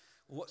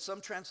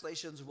 Some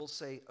translations will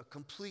say a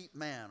complete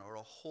man or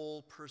a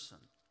whole person,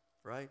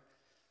 right?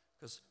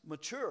 Because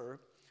mature,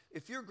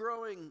 if you're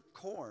growing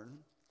corn,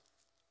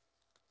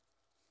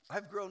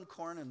 I've grown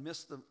corn and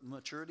missed the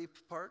maturity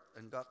part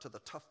and got to the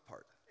tough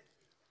part.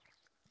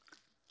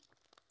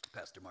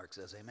 Pastor Mark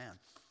says amen.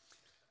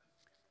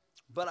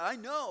 But I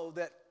know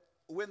that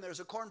when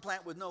there's a corn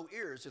plant with no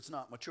ears, it's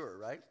not mature,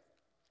 right?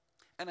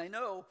 And I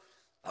know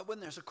when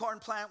there's a corn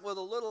plant with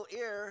a little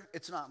ear,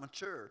 it's not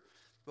mature.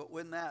 But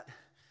when that,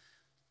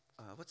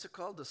 what's it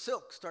called? The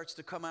silk starts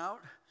to come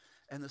out,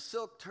 and the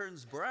silk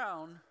turns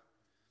brown,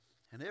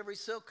 and every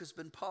silk has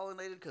been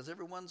pollinated because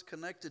everyone's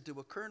connected to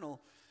a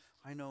kernel,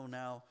 I know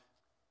now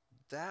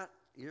that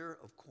ear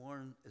of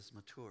corn is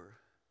mature,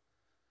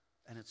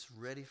 and it's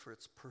ready for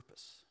its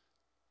purpose.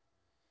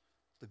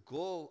 The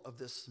goal of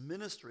this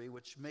ministry,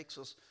 which makes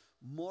us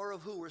more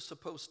of who we're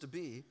supposed to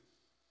be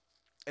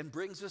and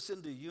brings us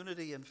into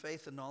unity and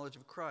faith and knowledge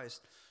of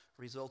Christ,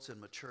 results in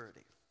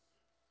maturity.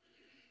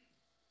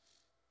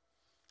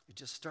 You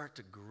just start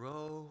to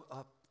grow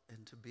up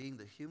into being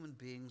the human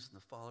beings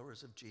and the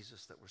followers of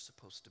Jesus that we're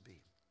supposed to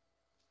be.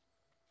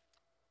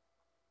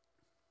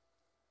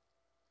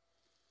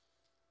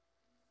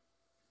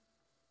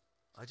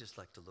 I just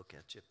like to look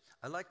at you.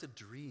 I like to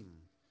dream.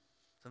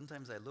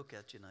 Sometimes I look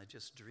at you and I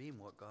just dream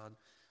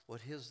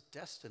what His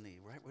destiny,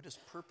 right? What His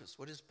purpose,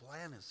 what His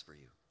plan is for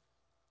you.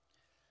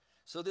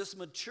 So this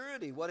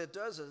maturity, what it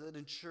does is it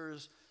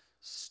ensures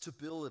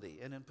stability.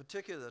 And in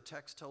particular, the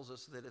text tells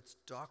us that it's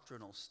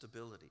doctrinal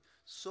stability.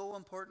 So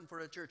important for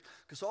a church.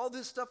 Because all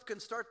this stuff can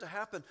start to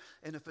happen.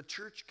 And if a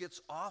church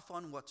gets off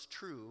on what's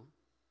true,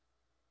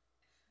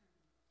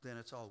 then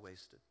it's all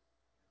wasted.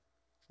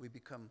 We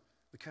kind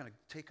of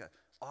take a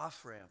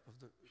off-ramp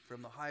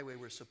from the highway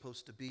we're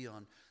supposed to be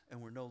on,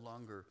 and we're no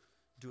longer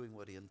doing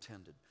what He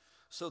intended.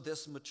 So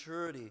this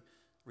maturity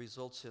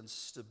results in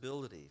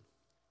stability.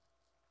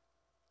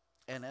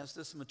 And as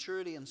this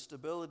maturity and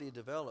stability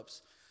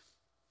develops,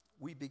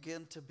 we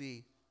begin to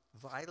be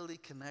vitally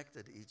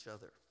connected to each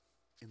other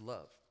in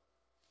love.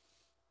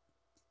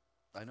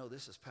 I know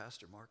this is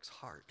Pastor Mark's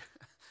heart.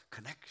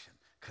 Connection.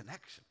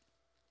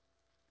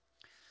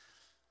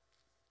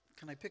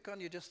 Can I pick on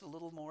you just a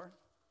little more?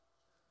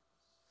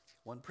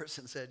 One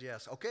person said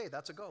yes. Okay,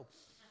 that's a go.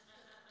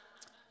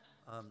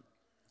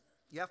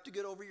 You have to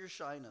get over your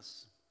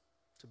shyness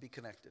to be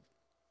connected.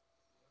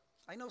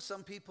 I know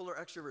some people are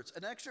extroverts.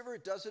 An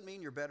extrovert doesn't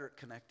mean you're better at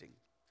connecting.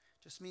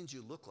 It just means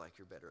you look like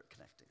you're better at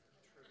connecting.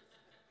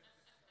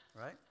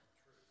 Right?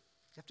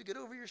 You have to get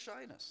over your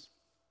shyness.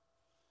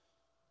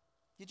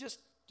 You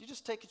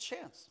just take a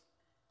chance.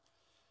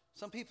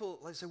 Some people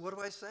like say, what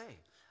do I say?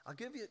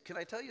 Can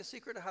I tell you a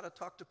secret of how to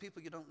talk to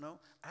people you don't know?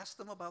 Ask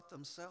them about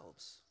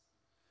themselves.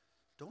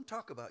 Don't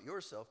talk about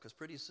yourself, because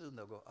pretty soon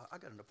they'll go, I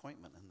got an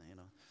appointment, and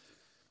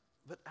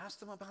But ask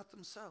them about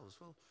themselves.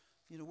 Well,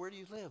 where do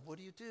you live? What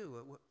do you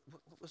do? What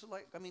was it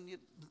like? I mean,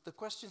 the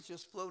questions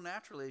just flow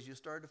naturally as you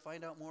start to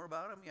find out more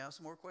about them. You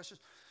ask more questions.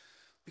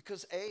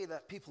 Because A,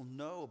 that people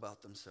know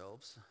about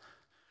themselves,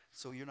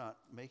 so you're not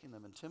making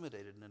them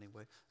intimidated in any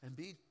way. And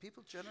B,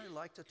 people generally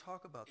like to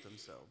talk about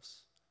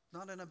themselves.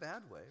 Not in a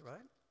bad way,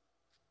 right?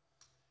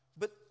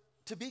 But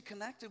to be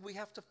connected, we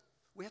have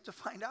to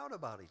find out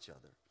about each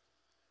other.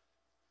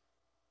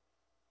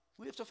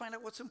 We have to find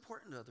out what's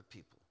important to other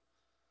people.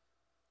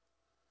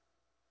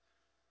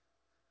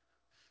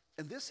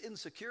 And this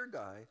insecure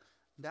guy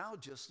now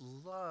just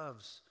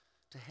loves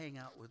to hang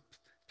out with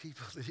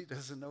people that he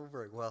doesn't know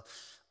very well.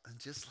 And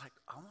just like,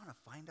 I want to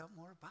find out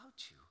more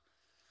about you.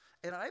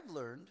 And I've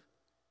learned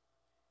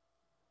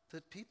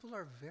that people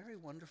are very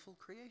wonderful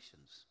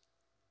creations.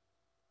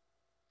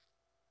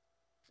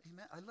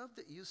 Amen. I love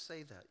that you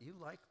say that. You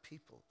like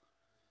people.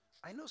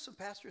 I know some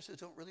pastors who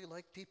don't really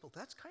like people.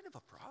 That's kind of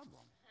a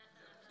problem.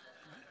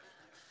 Right?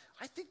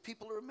 I think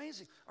people are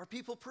amazing. Are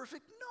people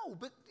perfect? No,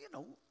 but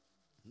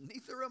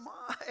neither am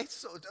I,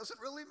 so it doesn't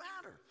really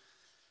matter.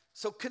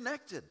 So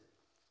connected.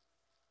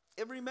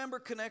 Every member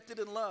connected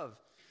in love.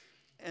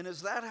 And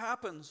as that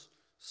happens,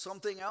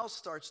 something else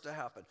starts to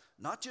happen.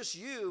 Not just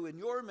you in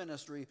your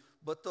ministry,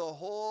 but the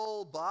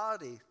whole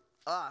body,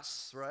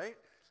 us, right?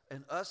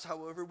 And us,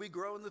 however we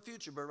grow in the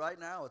future. But right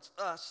now, it's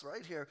us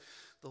right here.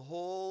 The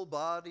whole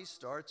body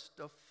starts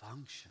to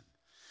function.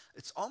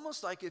 It's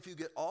almost like if you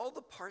get all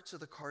the parts of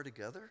the car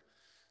together.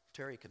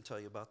 Terry can tell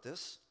you about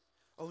this.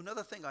 Oh,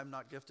 another thing I'm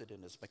not gifted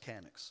in is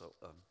mechanics, so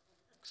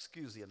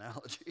excuse the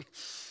analogy.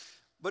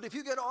 But if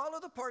you get all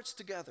of the parts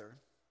together,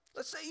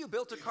 let's say you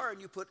built a car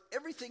and you put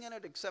everything in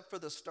it except for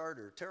the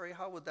starter. Terry,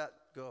 how would that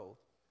go?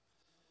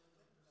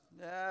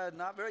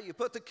 Not very. You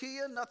put the key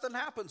in, nothing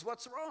happens.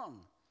 What's wrong?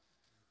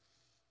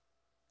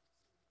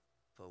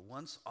 But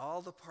once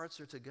all the parts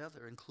are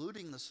together,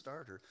 including the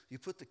starter, you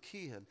put the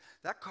key in,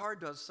 that car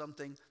does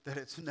something that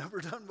it's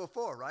never done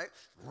before, right?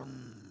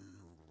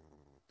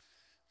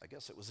 I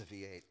guess it was a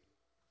V8.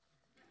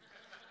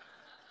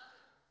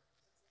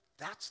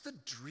 That's the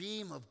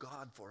dream of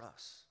God for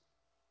us.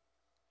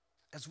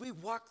 As we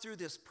walk through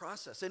this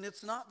process, and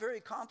it's not very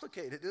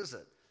complicated, is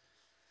it?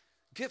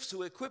 Gifts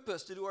to equip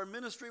us to do our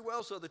ministry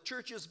well so the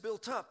church is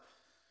built up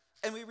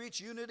and we reach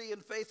unity in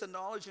faith and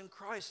knowledge in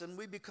Christ and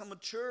we become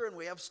mature and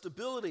we have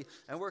stability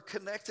and we're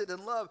connected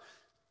in love.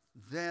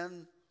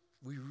 Then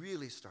we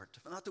really start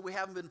to, not that we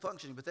haven't been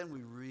functioning, but then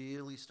we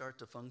really start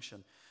to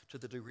function to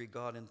the degree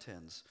God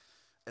intends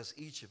as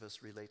each of us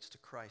relates to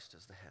Christ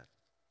as the head.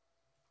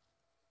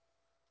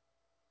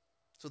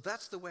 So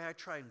that's the way I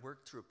try and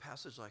work through a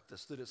passage like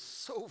this that is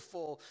so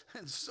full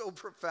and so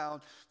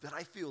profound that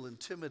I feel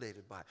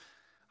intimidated by it.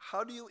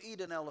 How do you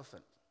eat an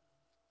elephant?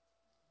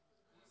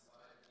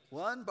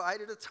 One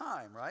bite at a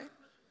time, right?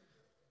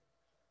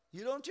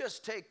 You don't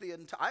just take the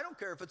entire, I don't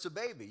care if it's a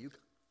baby. You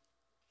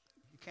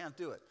can't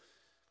do it.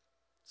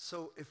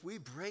 So if we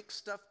break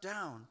stuff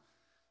down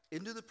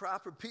into the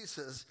proper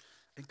pieces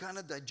and kind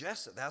of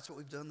digest it, that's what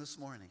we've done this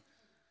morning.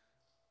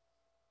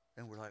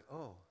 And we're like,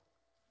 oh,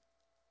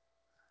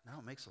 now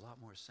it makes a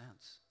lot more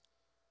sense.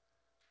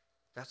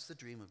 That's the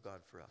dream of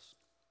God for us.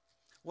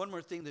 One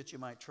more thing that you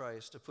might try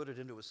is to put it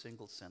into a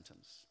single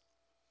sentence.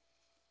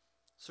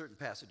 Certain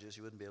passages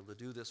you wouldn't be able to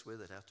do this with.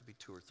 It'd have to be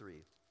 2 or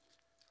 3.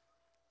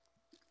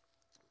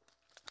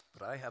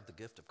 But I have the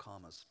gift of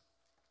commas.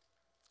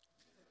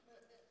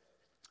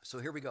 So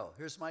here we go.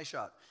 Here's my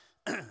shot.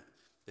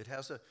 It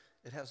has a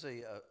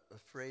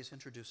phrase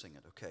introducing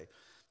it. Okay.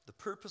 The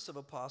purpose of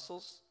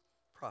apostles,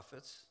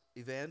 prophets,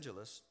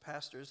 evangelists,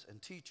 pastors,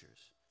 and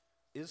teachers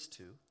is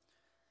to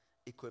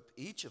equip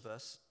each of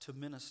us to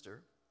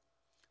minister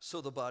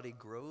so the body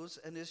grows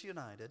and is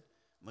united,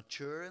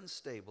 mature and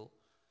stable,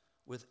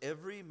 with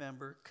every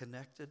member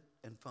connected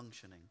and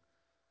functioning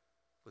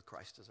with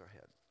Christ as our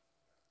head.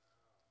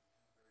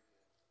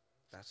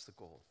 That's the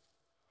goal.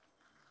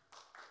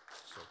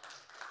 So,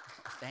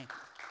 thank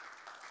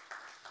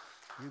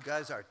you. You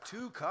guys are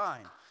too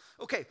kind.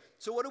 Okay,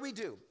 so what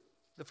do?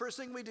 The first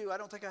thing we do, I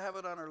don't think I have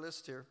it on our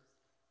list here,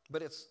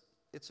 but it's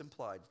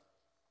implied.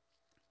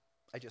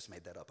 I just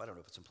made that up. I don't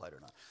know if it's implied or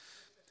not.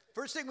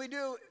 First thing we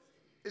do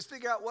is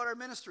figure out what our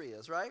ministry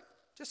is, right?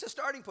 Just a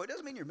starting point.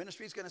 Doesn't mean your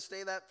ministry is going to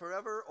stay that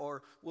forever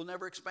or we'll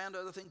never expand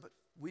to other things, but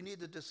we need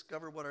to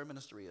discover what our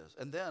ministry is.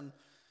 And then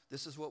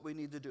this is what we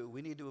need to do.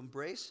 We need to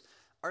embrace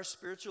our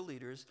spiritual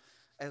leaders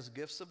as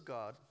gifts of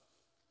God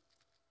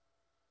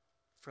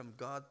from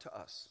God to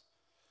us.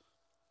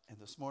 And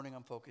this morning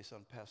I'm focused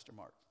on Pastor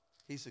Mark.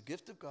 He's a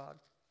gift of God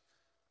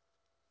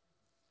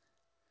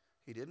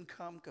He didn't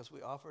come because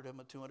we offered him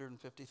a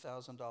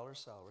 $250,000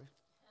 salary,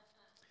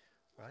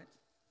 right?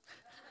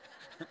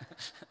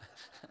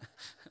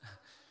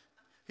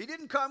 He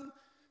didn't come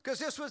because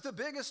this was the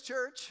biggest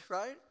church,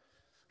 right?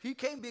 He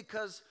came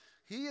because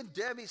he and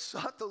Debbie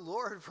sought the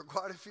Lord for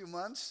quite a few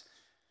months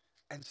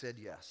and said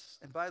yes.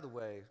 And by the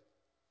way,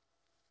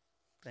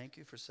 thank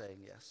you for saying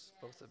yes,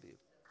 both of you.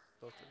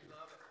 Both of you.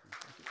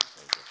 Thank you for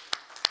saying yes.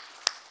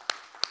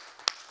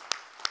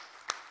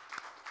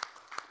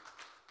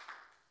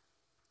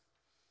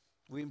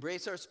 We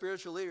embrace our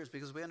spiritual leaders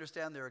because we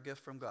understand they're a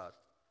gift from God.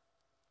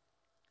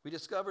 We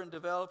discover and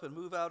develop and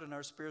move out in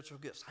our spiritual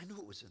gifts. I knew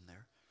it was in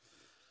there.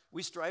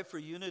 We strive for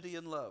unity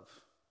and love.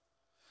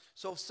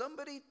 So if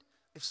somebody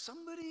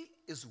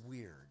is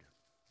weird,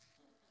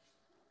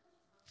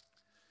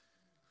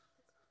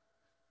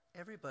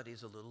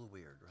 everybody's a little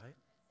weird, right?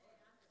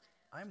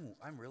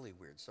 I'm really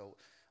weird, so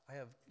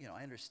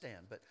I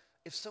understand. But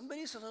if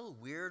somebody's a little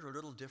weird or a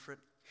little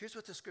different, here's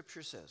what the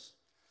scripture says.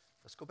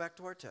 Let's go back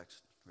to our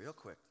text real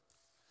quick.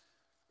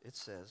 It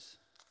says,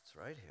 it's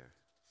right here.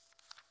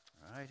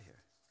 Right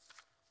here.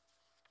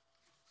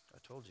 I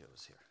told you it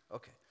was here.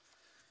 Okay.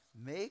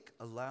 Make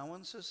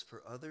allowances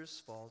for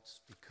others' faults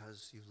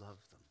because you love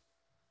them.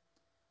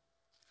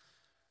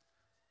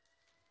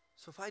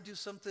 So if I do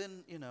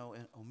something, an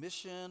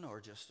omission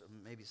or just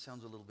maybe it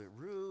sounds a little bit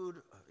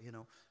rude,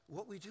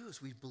 what we do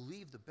is we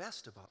believe the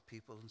best about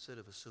people instead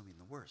of assuming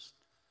the worst,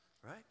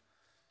 right?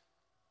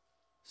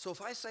 So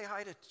if I say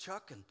hi to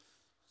Chuck and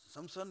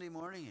some Sunday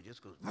morning he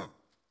just goes, okay,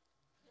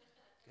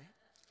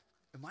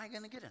 am I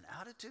going to get an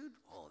attitude?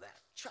 Oh, that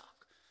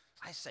Chuck.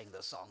 I sang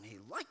the song he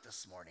liked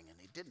this morning and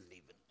he didn't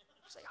even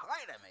say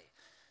hi to me.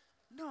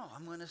 No,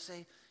 I'm going to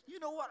say, you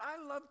know what? I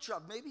love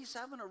Chuck. Maybe he's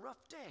having a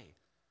rough day.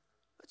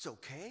 It's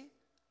okay.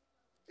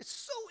 It's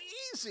so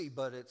easy,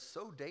 but it's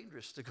so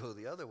dangerous to go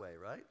the other way,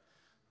 right?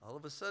 All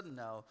of a sudden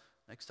now,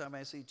 next time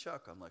I see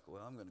Chuck, I'm like,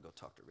 well, I'm going to go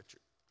talk to Richard.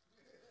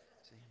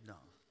 See, no.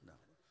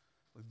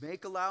 We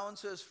make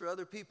allowances for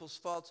other people's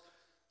faults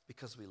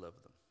because we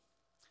love them.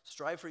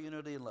 Strive for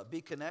unity and love.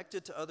 Be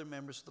connected to other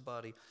members of the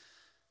body.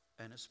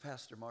 And as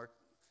Pastor Mark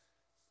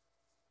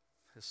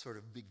has sort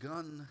of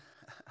begun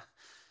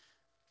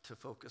to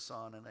focus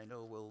on, and I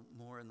know will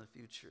more in the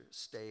future,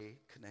 stay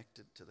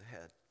connected to the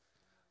head,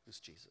 who's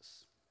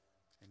Jesus.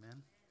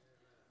 Amen?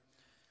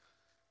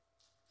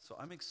 So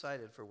I'm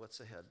excited for what's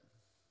ahead.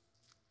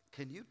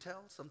 Can you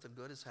tell something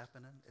good is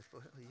happening?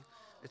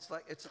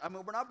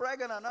 We're not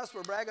bragging on us,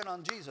 we're bragging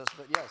on Jesus,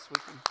 but yes, we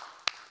can.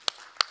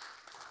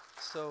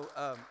 So,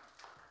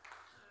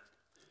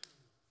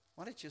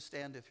 why don't you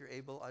stand if you're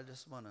able? I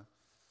just want to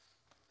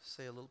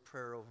say a little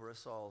prayer over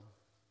us all.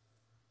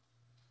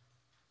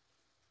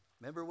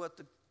 Remember what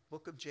the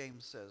book of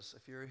James says.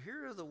 If you're a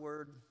hearer of the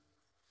word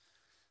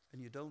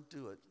and you don't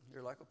do it,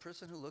 you're like a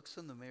person who looks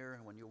in the mirror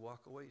and when you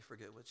walk away, you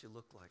forget what you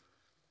look like.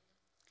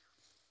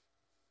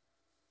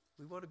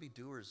 We want to be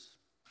doers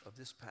of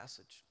this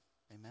passage.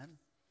 Amen?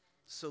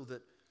 So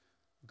that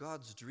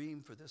God's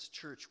dream for this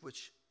church,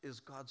 which is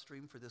God's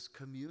dream for this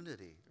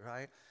community,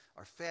 right?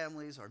 Our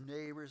families, our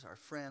neighbors, our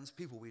friends,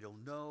 people we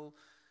don't know,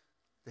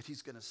 that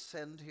he's going to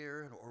send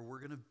here, or we're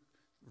going to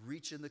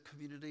reach in the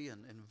community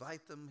and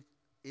invite them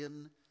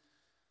in.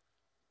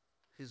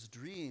 His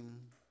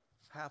dream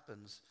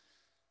happens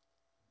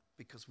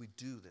because we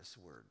do this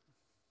word.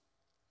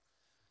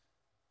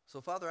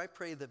 So, Father, I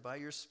pray that by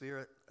your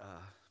Spirit,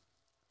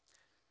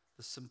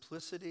 the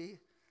simplicity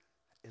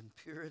and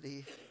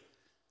purity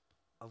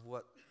of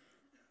what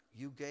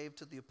you gave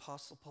to the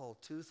Apostle Paul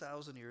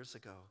 2,000 years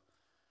ago,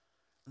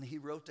 and he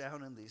wrote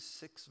down in these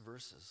 6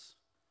 verses,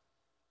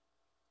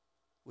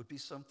 would be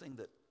something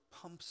that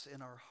pumps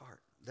in our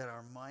heart, that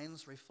our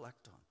minds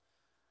reflect on,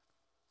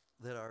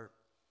 that our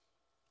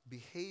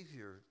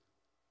behavior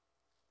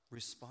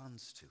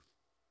responds to.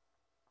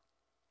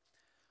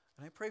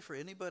 And I pray for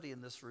anybody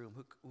in this room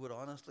who would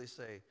honestly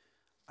say,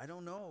 I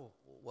don't know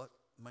what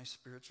my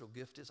spiritual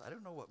gift is. I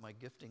don't know what my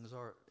giftings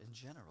are in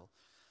general.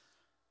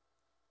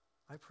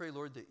 I pray,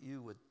 Lord, that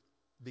you would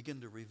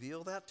begin to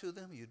reveal that to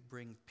them. You'd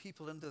bring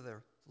people into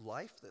their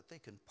life that they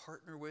can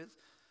partner with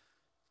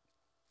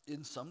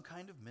in some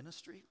kind of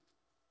ministry.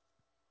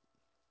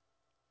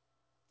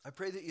 I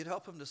pray that you'd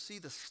help them to see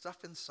the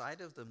stuff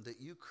inside of them,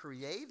 that you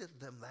created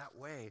them that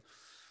way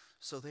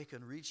so they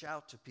can reach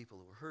out to people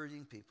who are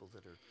hurting, people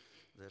that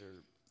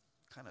are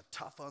kind of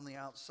tough on the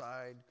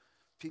outside,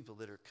 people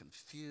that are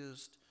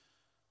confused,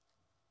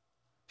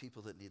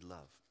 people that need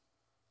love.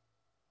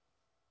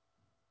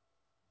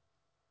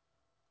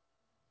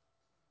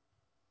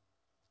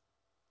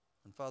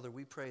 And Father,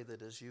 we pray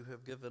that as you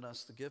have given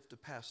us the gift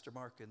of Pastor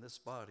Mark in this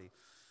body,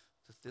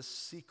 that this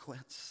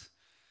sequence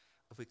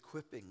of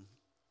equipping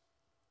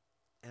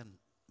and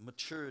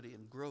maturity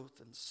and growth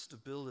and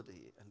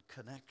stability and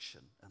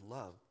connection and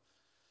love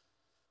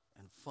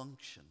and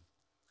function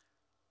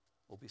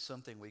will be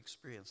something we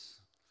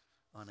experience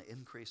on an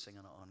increasing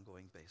and an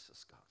ongoing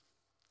basis, God.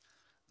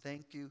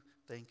 Thank you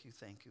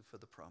for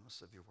the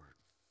promise of your word.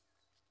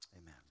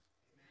 Amen.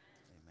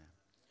 Amen.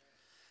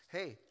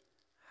 Hey,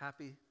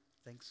 happy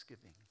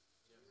Thanksgiving.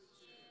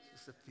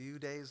 just a few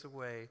days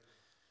away.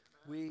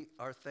 We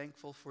are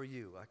thankful for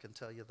you, I can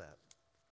tell you that.